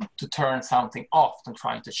to turn something off than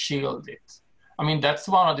trying to shield it. I mean, that's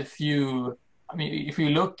one of the few, if you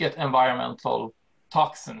look at environmental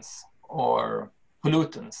toxins or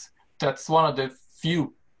pollutants, that's one of the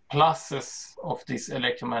few pluses of this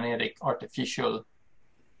electromagnetic artificial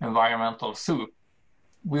environmental soup.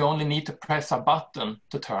 We only need to press a button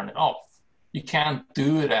to turn it off. You can't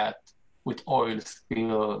do that with oil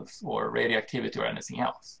spills or radioactivity or anything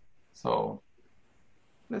else. So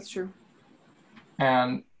that's true.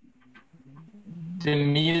 And the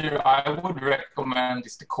meter I would recommend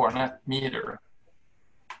is the Cornet meter.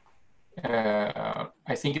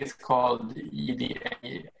 I think it's called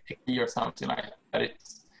EDA or something like that.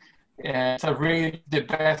 It's really the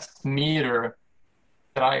best meter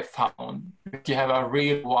that I found. You have a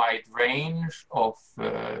real wide range of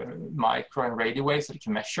micro and radio waves that you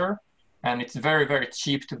can measure. And it's very, very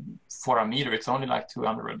cheap for a meter. It's only like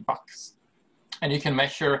 $200. And you can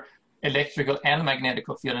measure electrical and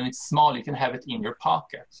magnetical field, and it's small. You can have it in your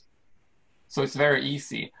pocket. So it's very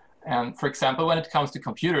easy. And for example, when it comes to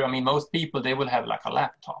computer, most people, they will have like a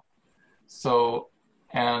laptop. So,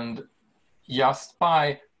 and just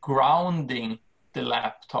by grounding the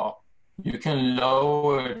laptop, you can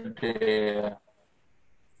lower the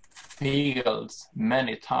fields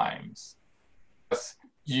many times.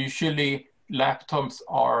 Usually laptops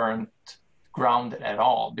aren't grounded at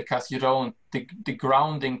all, because the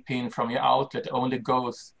grounding pin from your outlet only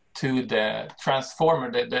goes to the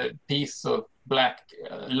transformer, the piece of black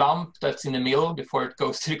lump that's in the middle before it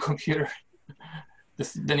goes to the computer.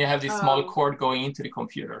 Then you have this small cord going into the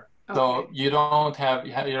computer. Okay. So you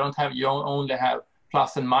only have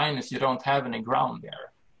plus and minus, you don't have any ground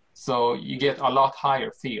there. So you get a lot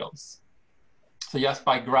higher fields. So just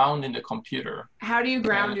by grounding the computer. How do you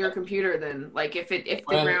ground your computer then? Like if the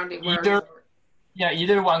grounding works?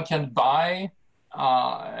 Either one can buy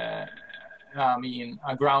a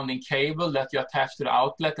grounding cable that you attach to the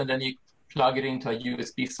outlet, and then you plug it into a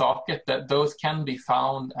USB socket. Those can be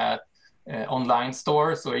found at online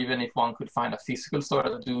stores, or even if one could find a physical store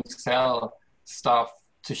that do sell stuff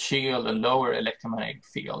to shield and lower electromagnetic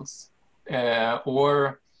fields.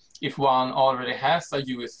 Or if one already has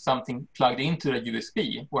something plugged into the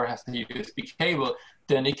USB or has a USB cable,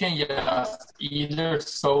 then you can just either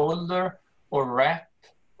solder or wrap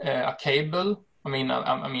a cable. I mean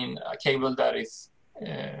a cable that is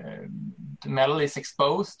the metal is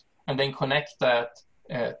exposed, and then connect that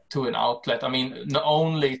to an outlet. I mean, not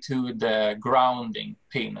only to the grounding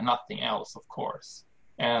pin, nothing else, of course.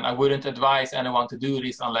 And I wouldn't advise anyone to do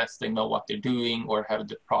this unless they know what they're doing or have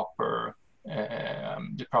the proper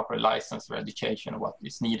license or education of what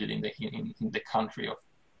is needed in the country of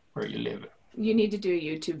where you live. You need to do a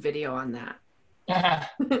YouTube video on that.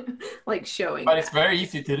 Like showing. But it's very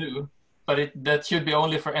easy to do. But that should be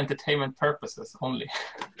only for entertainment purposes only.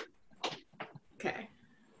 Okay.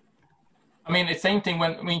 I mean, it's same thing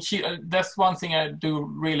that's one thing I do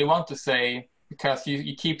really want to say, because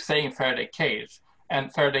you keep saying Faraday cage,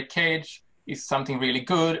 and Faraday cage is something really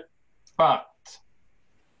good, but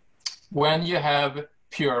when you have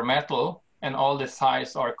pure metal and all the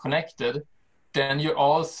sides are connected, then you're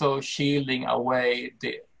also shielding away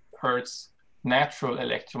the Earth's natural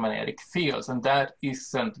electromagnetic fields, and that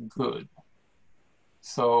isn't good.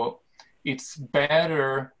 So it's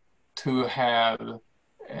better to have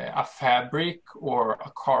a fabric or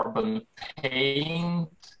a carbon paint,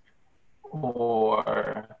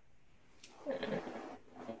 or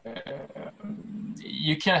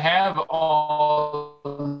you can have all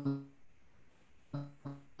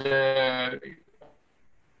the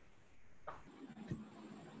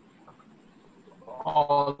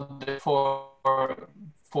four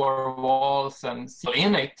walls and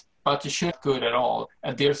in it, but you shouldn't good at all.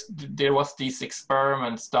 And there was these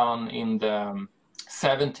experiments done in the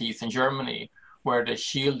 70s in Germany, where they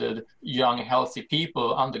shielded young healthy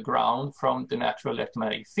people underground from the natural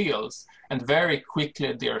electromagnetic fields, and very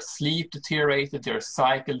quickly their sleep deteriorated, their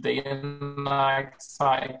cycle, day and night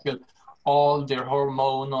cycle, all their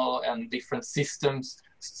hormonal and different systems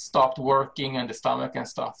stopped working, and the stomach and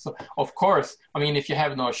stuff. So of course, I mean, if you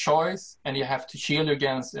have no choice and you have to shield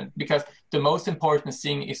against it, because the most important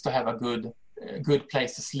thing is to have a good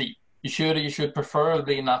place to sleep. You should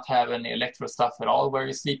preferably not have any electro stuff at all where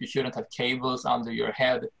you sleep. You shouldn't have cables under your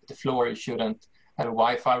head, the floor. You shouldn't have a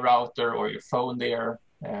Wi-Fi router or your phone there.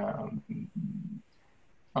 I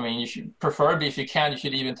mean, you should preferably, if you can, you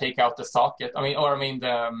should even take out the socket.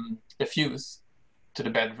 The fuse to the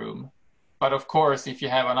bedroom. But of course, if you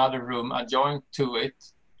have another room adjoined to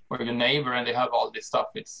it, or your neighbor, and they have all this stuff,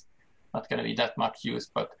 it's not going to be that much use.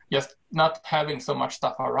 But just not having so much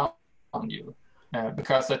stuff around you.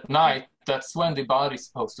 Because at night, that's when the body's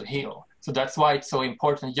supposed to heal. So that's why it's so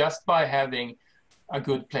important, just by having a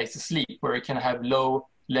good place to sleep, where you can have low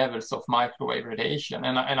levels of microwave radiation.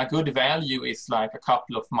 And a good value is like a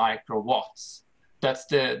couple of microwatts. That's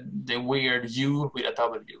the weird U with a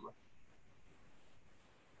W.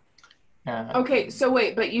 Okay, so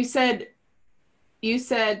wait, but you said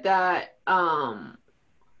that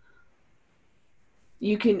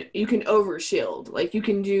you can overshield, like you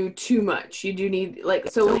can do too much. You do need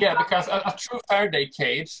yeah, because a true Faraday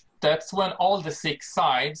cage, that's when all the 6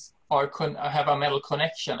 sides have a metal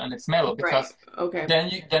connection, and it's metal, because right. Okay.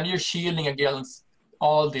 then you're shielding against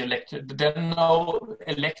all the then no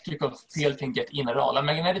electrical field can get in at all. A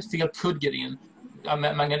magnetic field could get in.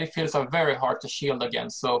 Magnetic fields are very hard to shield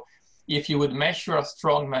against. So if you would measure a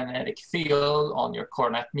strong magnetic field on your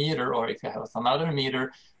Coronet meter, or if you have another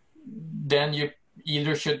meter, then you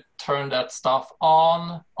either should turn that stuff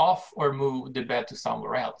on, off, or move the bed to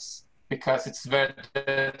somewhere else, because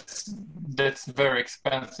that's very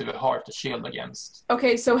expensive and hard to shield against.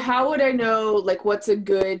 Okay, so how would I know what's a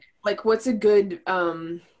good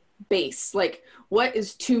base? Like, what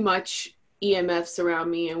is too much EMFs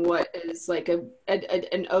around me, and what is like an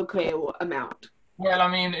okay amount? Well, I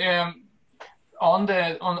mean, on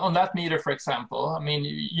that meter, for example, I mean,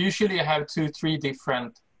 usually you have 2-3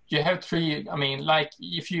 different. You have 3. I mean, like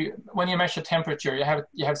when you measure temperature, you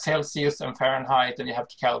have Celsius and Fahrenheit, and you have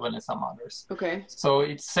Kelvin and some others. Okay. So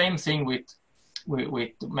it's same thing with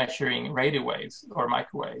measuring radio waves or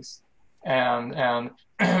microwaves, and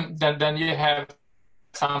then you have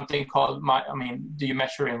something called do you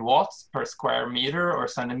measure in watts per square meter or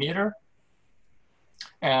centimeter?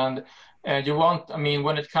 And you want,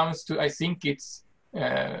 when it comes to, I think it's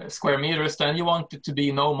square meters, then you want it to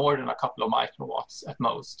be no more than a couple of microwatts at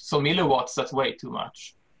most. So milliwatts, that's way too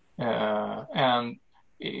much. When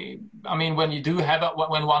you do have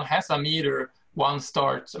when one has a meter, one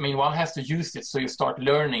has to use it, so you start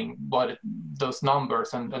learning what those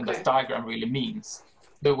numbers and this diagram really means.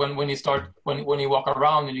 when you start when you walk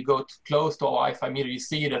around and you go close to a Wi-Fi meter, you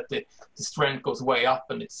see that the strength goes way up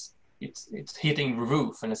and it's hitting the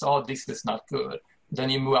roof, and it's, oh, this is not good. Then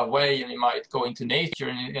you move away and you might go into nature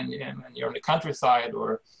and you're in the countryside,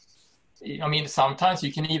 or I mean, sometimes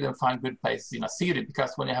you can even find good places in a city,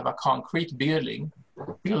 because when you have a concrete building,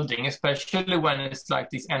 especially when it's like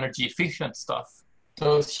this energy efficient stuff,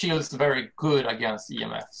 those shields very good against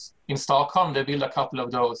EMFs. In Stockholm, they built a couple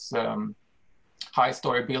of those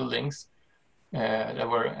high-story buildings that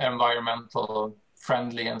were environmental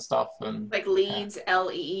friendly and stuff, and like LEEDs,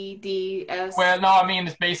 LEEDs. Well, no, I mean,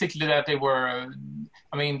 it's basically that they were.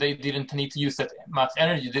 I mean, they didn't need to use that much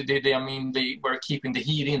energy. I mean, they were keeping the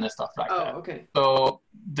heat in and stuff like that. Oh, okay. So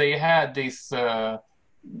they had these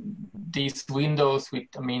windows with,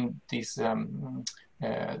 I mean, these.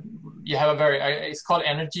 You have a very. It's called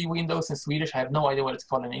energy windows in Swedish. I have no idea what it's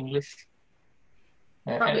called in English.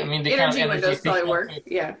 Probably. I mean, the energy kind of windows probably work.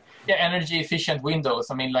 Yeah. Yeah, energy efficient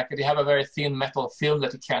windows. I mean, like they have a very thin metal film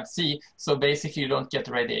that you can't see, so basically you don't get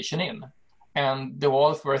the radiation in. And the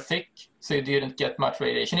walls were thick, so you didn't get much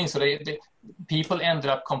radiation in. So people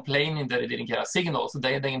ended up complaining that they didn't get a signal, so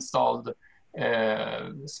they installed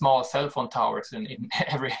small cell phone towers in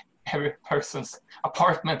every person's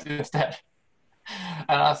apartment instead.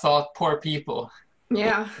 And I thought, poor people.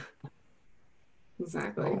 Yeah.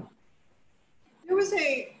 Exactly. There was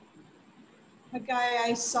a guy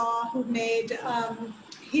I saw who made,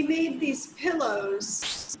 he made these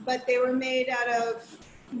pillows, but they were made out of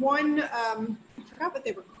one, I forgot what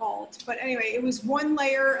they were called, but anyway, it was one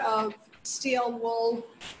layer of steel wool,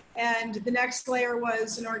 and the next layer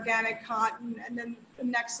was an organic cotton, and then the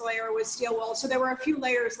next layer was steel wool. So there were a few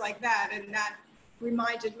layers like that, and that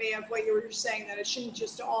reminded me of what you were saying, that it shouldn't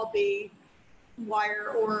just all be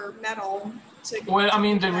wire or metal. Well, I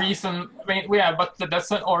mean, the reason, I mean, yeah, but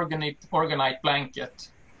that's an organite blanket,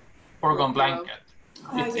 organ blanket.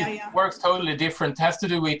 It works totally different. It has to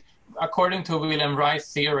do with, according to William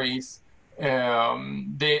Rice theories,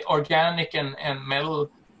 the organic and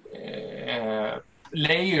metal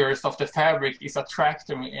layers of the fabric is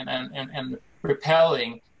attracting and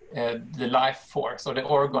repelling the life force, or the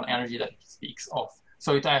organ energy that he speaks of.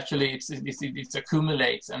 So it actually it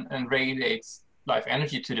accumulates and radiates life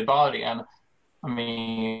energy to the body. And I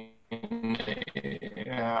mean,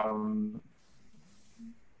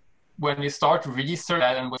 when you start research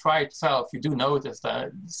that and try itself, you do notice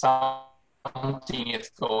that something is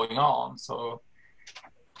going on. So,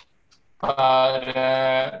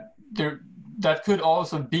 but that could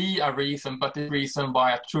also be a reason, but the reason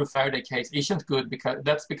why a true Faraday cage isn't good,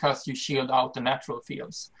 because you shield out the natural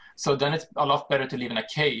fields. So then it's a lot better to live in a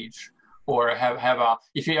cage, or have a,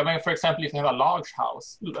 if you, I mean, for example, if you have a log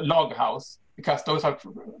house, because those are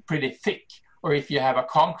pretty thick, or if you have a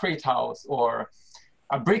concrete house or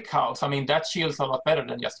a brick house, I mean, that shields a lot better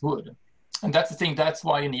than just wood. And that's the thing, that's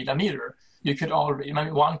why you need a meter. You could already, I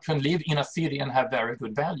mean, one can live in a city and have very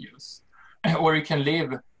good values, or you can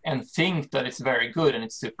live and think that it's very good and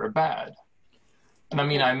it's super bad. And I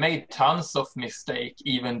mean, I made tons of mistakes,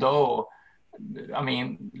 even though, I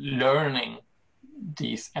mean, learning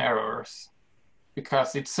these errors,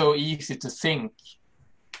 because it's so easy to think,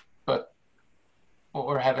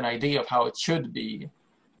 or have an idea of how it should be,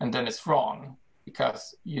 and then it's wrong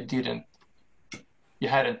because you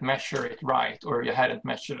hadn't measured it right, or you hadn't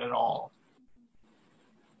measured at all.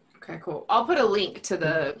 Okay, cool. I'll put a link to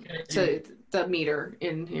the meter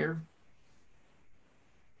in here.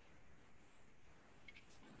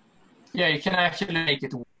 Yeah, you can actually make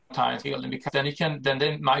it times shielding, because then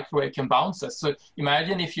the microwave can bounce it. So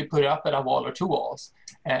imagine if you put it up at a wall or two walls,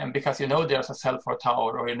 and because you know there's a cell phone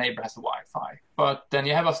tower or your neighbor has a Wi-Fi, but then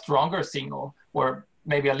you have a stronger signal or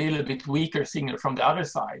maybe a little bit weaker signal from the other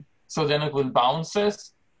side. So then it will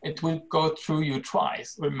bounces. It will go through you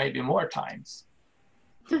twice or maybe more times.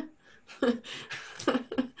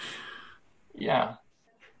 Yeah.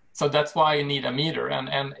 So that's why you need a meter. And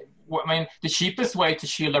I mean, the cheapest way to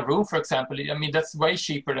shield a room, for example, I mean, that's way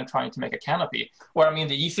cheaper than trying to make a canopy. Or, I mean,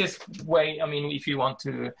 the easiest way, I mean, if you want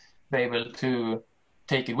to be able to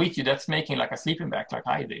take it with you, that's making like a sleeping bag like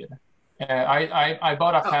I did. I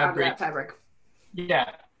bought a fabric. Fabric.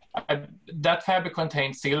 Yeah. That fabric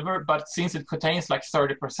contains silver, but since it contains like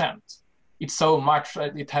 30%, it's so much,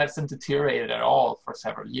 it hasn't deteriorated at all for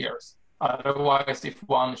several years. Otherwise, if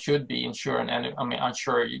one should be insured, and I mean,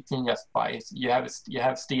 unsure, you can just buy it. You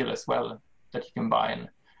have steel as well that you can buy,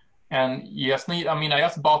 and you just need. I mean, I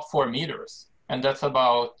just bought 4 meters, and that's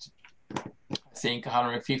about, I think,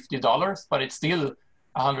 $150, but it's still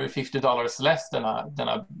 $150 less than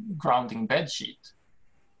a grounding bed sheet.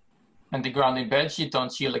 And the grounding bed sheet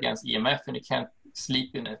don't shield against EMF, and you can't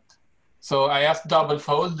sleep in it. So I just double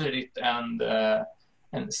folded it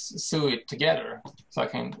and sew it together, so I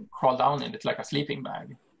can crawl down in it like a sleeping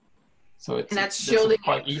bag. So it's, and that's shielding.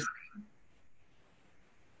 quite easy.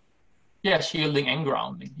 Yeah, shielding and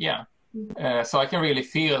grounding. Yeah. So I can really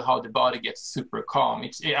feel how the body gets super calm.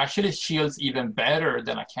 It actually shields even better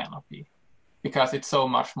than a canopy because it's so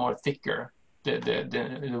much more thicker.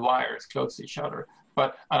 The wires close to each other.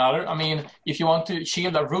 But another, I mean, if you want to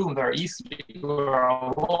shield a room very easily or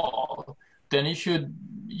a wall, then you should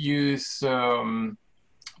use,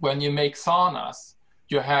 when you make saunas,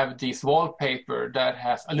 you have this wallpaper that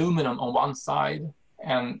has aluminum on one side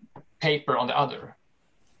and paper on the other.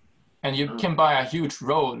 And you can buy a huge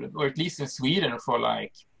roll, or at least in Sweden, for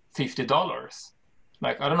like $50.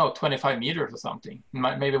 Like, I don't know, 25 meters or something,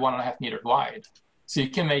 maybe 1.5 meters wide. So you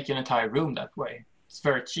can make an entire room that way. It's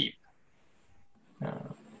very cheap.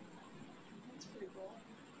 That's pretty cool.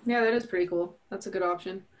 Yeah, that is pretty cool. That's a good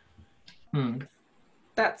option. Hmm.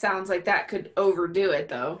 That sounds like that could overdo it,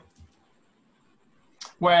 though.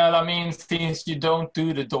 Well, I mean, since you don't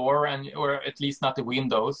do the door, or at least not the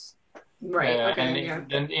windows, Right. Okay. and Yeah.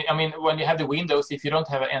 then, I mean, when you have the windows, if you don't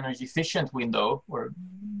have an energy efficient window or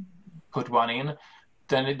put one in,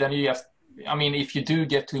 then you just, I mean, if you do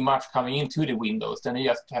get too much coming into the windows, then you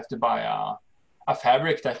just have to buy a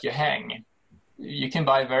fabric that you hang. You can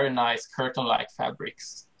buy very nice curtain-like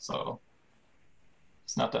fabrics, so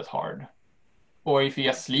it's not that hard. Or if you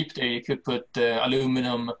just sleep there, you could put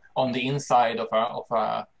aluminum on the inside of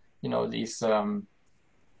a you know, these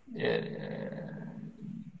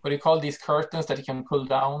what do you call these curtains that you can pull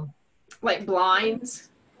down? Like blinds.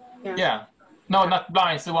 Yeah. No, not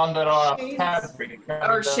blinds. The one that are Shades. fabric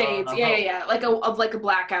Or shades. Yeah. Like a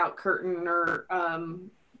blackout curtain or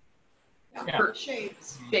Yeah.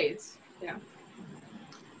 Shades. shades. Yeah.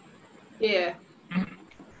 Yeah.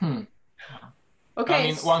 Hmm. Okay. I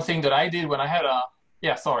mean, one thing that I did when I had a,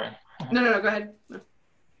 yeah, sorry. No. Go ahead.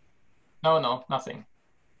 No, nothing.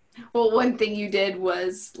 Well, one thing you did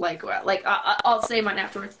was like I'll say mine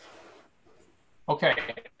afterwards. Okay.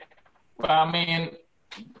 Well, I mean,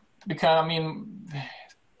 because I mean,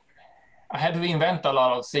 I had to invent a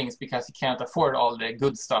lot of things because you can't afford all the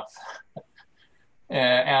good stuff.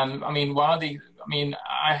 And I mean,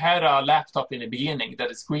 I had a laptop in the beginning that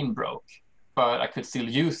the screen broke, but I could still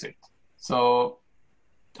use it. So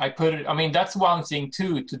I put it, I mean, that's one thing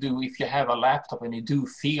too to do if you have a laptop and you do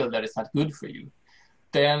feel that it's not good for you.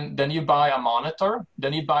 Then you buy a monitor.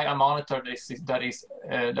 Then you buy a monitor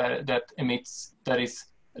that emits, that is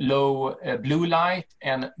low blue light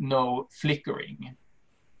and no flickering.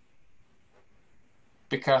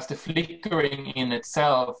 Because the flickering in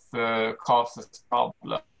itself causes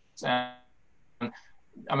problems. And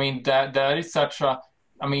I mean, that is such a,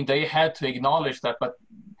 I mean, they had to acknowledge that, but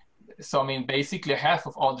so, I mean, basically half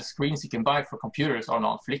of all the screens you can buy for computers are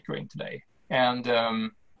non-flickering today.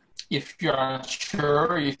 And if you're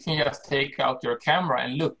unsure, you can just take out your camera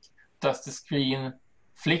and look, does the screen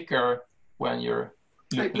flicker when you're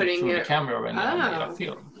looking through the camera when you're made a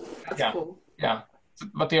film? That's cool. Yeah.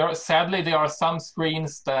 But sadly, there are some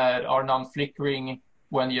screens that are non-flickering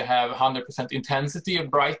when you have 100% intensity of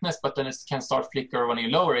brightness, but then it can start flicker when you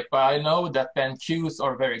lower it. But I know that BenQs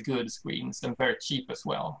are very good screens and very cheap as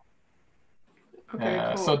well.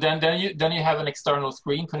 Okay, cool. So then you have an external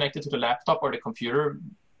screen connected to the laptop or the computer,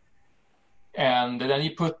 and then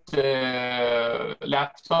you put the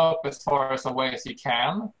laptop as far away as you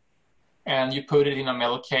can, and you put it in a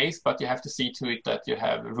metal case, but you have to see to it that you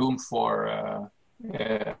have room for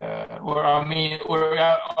or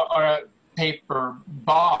a paper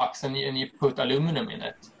box, and you put aluminum in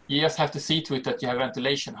it. You just have to see to it that you have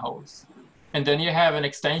ventilation holes. And then you have an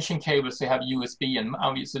extension cable, so you have USB, and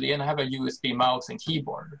obviously you have a USB mouse and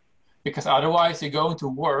keyboard. Because otherwise you're going to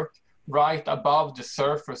work right above the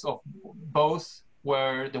surface of both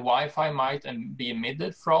where the Wi-Fi might be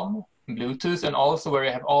emitted from, Bluetooth, and also where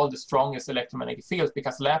you have all the strongest electromagnetic fields,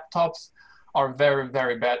 because laptops are very,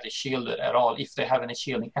 very badly shielded at all, if they have any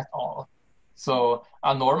shielding at all. So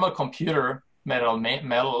a normal computer, metal,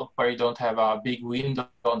 where you don't have a big window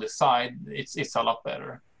on the side, it's a lot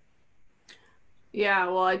better. Yeah,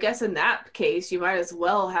 well, I guess in that case, you might as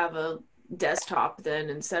well have a desktop then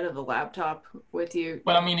instead of a laptop with you.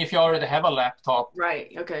 Well, I mean, if you already have a laptop,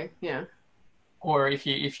 right? Okay, yeah. Or if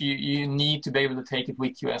you need to be able to take it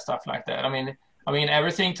with you and stuff like that. I mean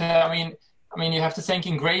everything to. I mean, you have to think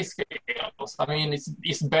in grayscales. I mean,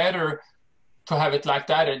 it's better to have it like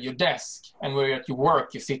that at your desk, and where at your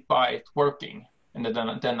work you sit by it working, and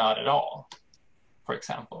then not at all, for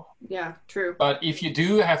example. Yeah, true. But if you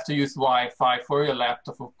do have to use Wi-Fi for your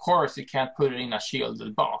laptop, of course you can't put it in a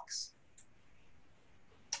shielded box.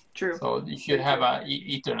 True. So you should have a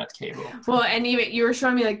Ethernet cable. Well, and you were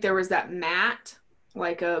showing me like there was that mat,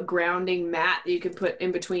 like a grounding mat that you could put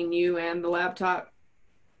in between you and the laptop,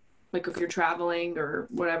 like if you're traveling or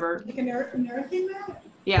whatever. Like an earthing mat?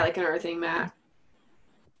 Yeah, like an earthing mat.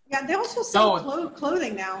 Yeah, they also sell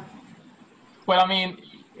clothing now. Well, I mean,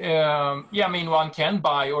 yeah, I mean, one can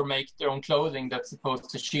buy or make their own clothing that's supposed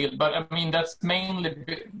to shield, but I mean, that's mainly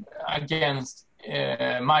against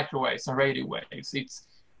microwaves and radio waves. It's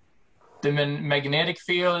the magnetic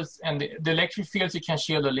fields and the electric fields you can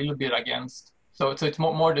shield a little bit against. So it's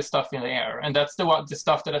more the stuff in the air, and that's the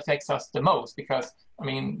stuff that affects us the most, because I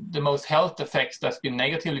mean, the most health effects that's been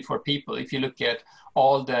negatively for people. If you look at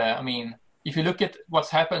all the, I mean, if you look at what's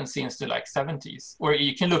happened since the 70s, or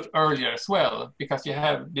you can look earlier as well, because you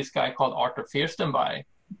have this guy called Arthur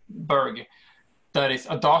Firstenberg, that is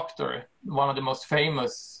a doctor, one of the most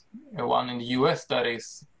famous one in the US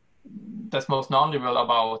that's most knowledgeable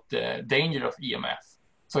about the danger of EMF.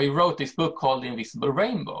 So he wrote this book called The Invisible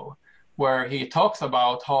Rainbow, where he talks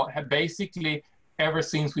about how basically ever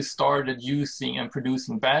since we started using and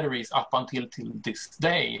producing batteries up until this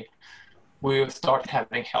day, we start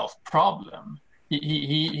having health problem.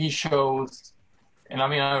 He shows, and I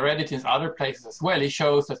mean, I read it in other places as well, he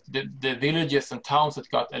shows that the villages and towns that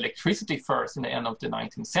got electricity first in the end of the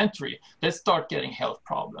 19th century, they start getting health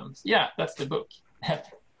problems. Yeah, that's the book.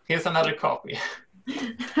 Here's another copy.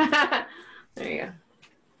 There you go.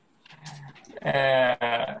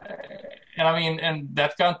 And I mean, and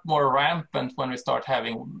that got more rampant when we start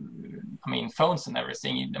having, I mean, phones and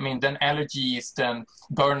everything. I mean, then allergies, then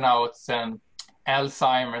burnouts, and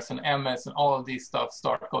Alzheimer's and MS and all of these stuff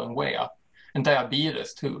start going way up, and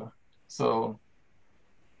diabetes too. So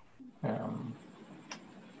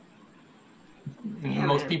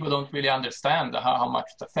most people don't really understand how much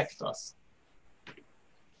it affects us.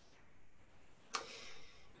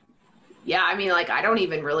 Yeah, I mean, like, I don't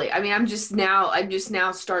even really, I mean, I'm just now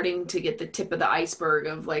starting to get the tip of the iceberg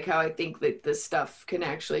of like how I think that this stuff can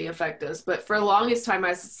actually affect us. But for the longest time, I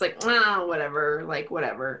was just like, oh, whatever, like,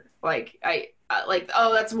 whatever. Like,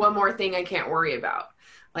 oh, that's one more thing I can't worry about.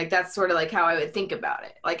 Like, that's sort of like how I would think about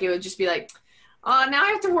it. Like, it would just be like, oh, now I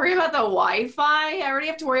have to worry about the Wi-Fi. I already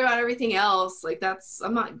have to worry about everything else. Like,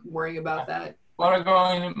 I'm not worrying about that. What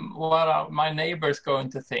are my neighbors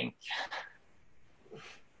going to think?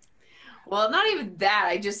 Well, not even that.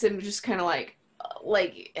 I just am just kind of like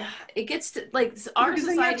it gets to like our because society.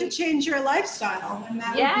 Then you have to change your lifestyle, and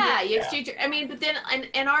that you have to change I mean, but then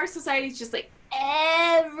and our society is just like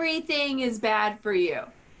everything is bad for you.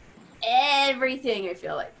 Everything, I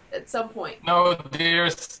feel like at some point. No,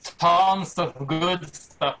 there's tons of good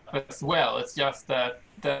stuff as well. It's just that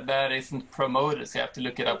isn't promoted, so you have to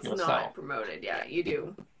look it up yourself. It's not promoted. Yeah, you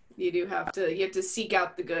do. You have to seek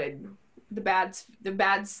out the good. The bad's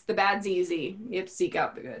easy. You have to seek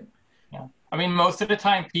out the good. Yeah. I mean, most of the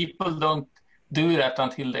time people don't do that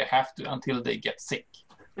until they get sick.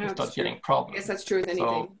 They start getting problems. I guess that's true with anything.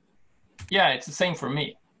 So, yeah, it's the same for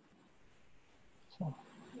me. So,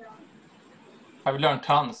 I've learned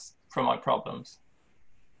tons from my problems.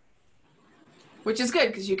 Which is good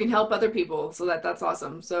because you can help other people. So that's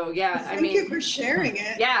awesome. So yeah, Thank you for sharing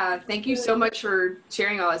it. Yeah, thank you so much for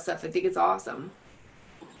sharing all that stuff. I think it's awesome.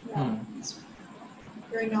 Yeah, it's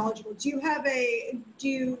very knowledgeable. Do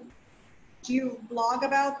you blog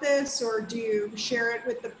about this, or do you share it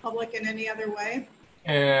with the public in any other way?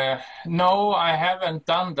 No, I haven't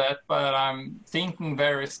done that, but I'm thinking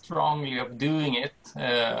very strongly of doing it.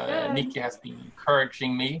 Nikki has been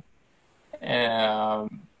encouraging me.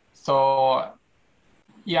 So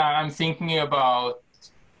yeah, I'm thinking about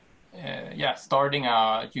starting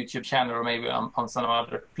a YouTube channel, or maybe on some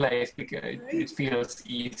other place, because it feels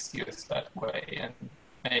easiest that way, and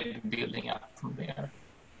maybe building up from there.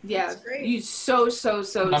 Yeah, you so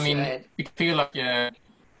I mean, it feel like Yeah,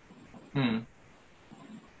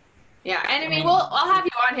 and I mean, I'll have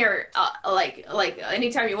you on here, like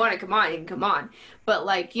anytime you want to come on, you can come on. But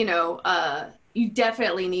like, you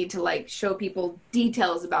definitely need to like show people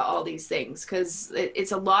details about all these things, because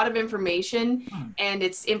it's a lot of information, and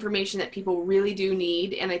it's information that people really do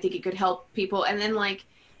need, and I think it could help people. And then like,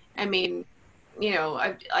 I mean,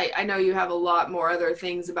 I know you have a lot more other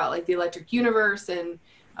things about like the electric universe, and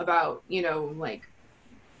about, like,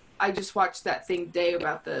 I just watched that thing today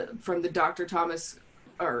from the Dr. Thomas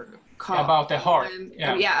about the heart.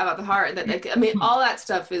 Yeah, about the heart. That, like, I mean, all that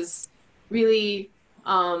stuff is really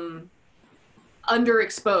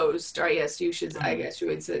underexposed, I guess you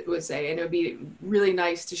would say, and it would be really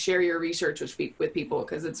nice to share your research with people,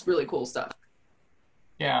 because it's really cool stuff.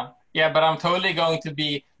 Yeah, Yeah, but I'm totally going to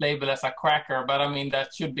be labeled as a cracker. But I mean,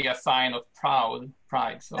 that should be a sign of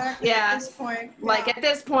pride. So Exactly. Yeah. At this point, Like yeah. at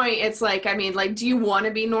this point, it's like, I mean, like, do you want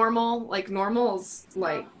to be normal? Like normal's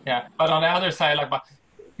like, yeah. But on the other side, like, but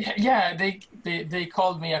yeah, they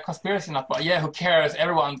called me a conspiracy nut. But yeah, who cares?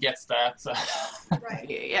 Everyone gets that. So. Right.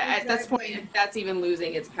 yeah, at this Exactly. point, that's even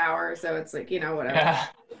losing its power. So it's like, you know, whatever. Yeah.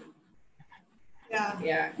 Yeah.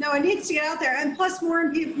 Yeah. No, it needs to get out there. And plus more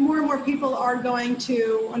and more people are going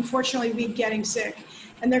to, unfortunately, be getting sick.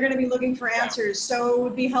 And they're going to be looking for answers. So it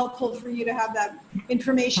would be helpful for you to have that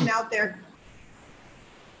information out there.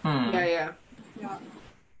 Yeah, yeah. Yeah.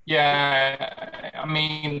 Yeah, I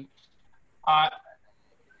mean,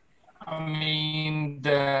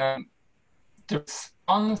 the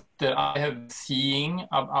response that I have been seeing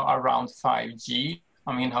around 5G,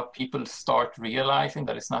 I mean, how people start realizing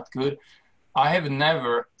that it's not good. I have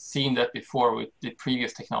never seen that before with the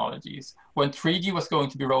previous technologies. When 3G was going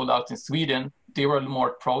to be rolled out in Sweden, there were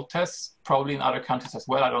more protests, probably in other countries as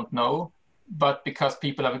well, I don't know. But because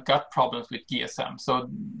people have got problems with GSM. So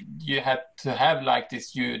you had to have like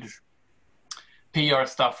this huge PR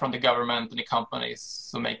stuff from the government and the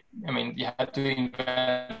companies. You had to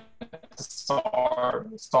invent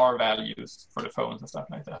star values for the phones and stuff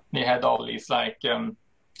like that. They had all these like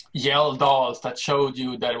gel dolls that showed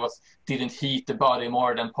you that it didn't heat the body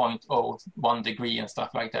more than 0.01 degree and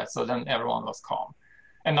stuff like that. So then everyone was calm.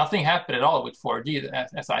 And nothing happened at all with 4G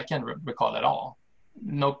as I can recall at all.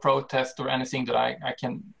 No protest or anything that I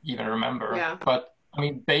can even remember. Yeah. But I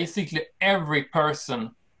mean, basically every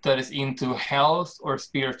person that is into health or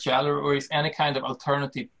spirituality or is any kind of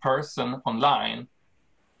alternative person online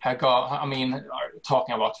are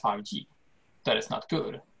talking about 5G. That is not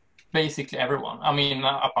good. Basically everyone. I mean,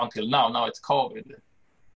 up until now it's COVID.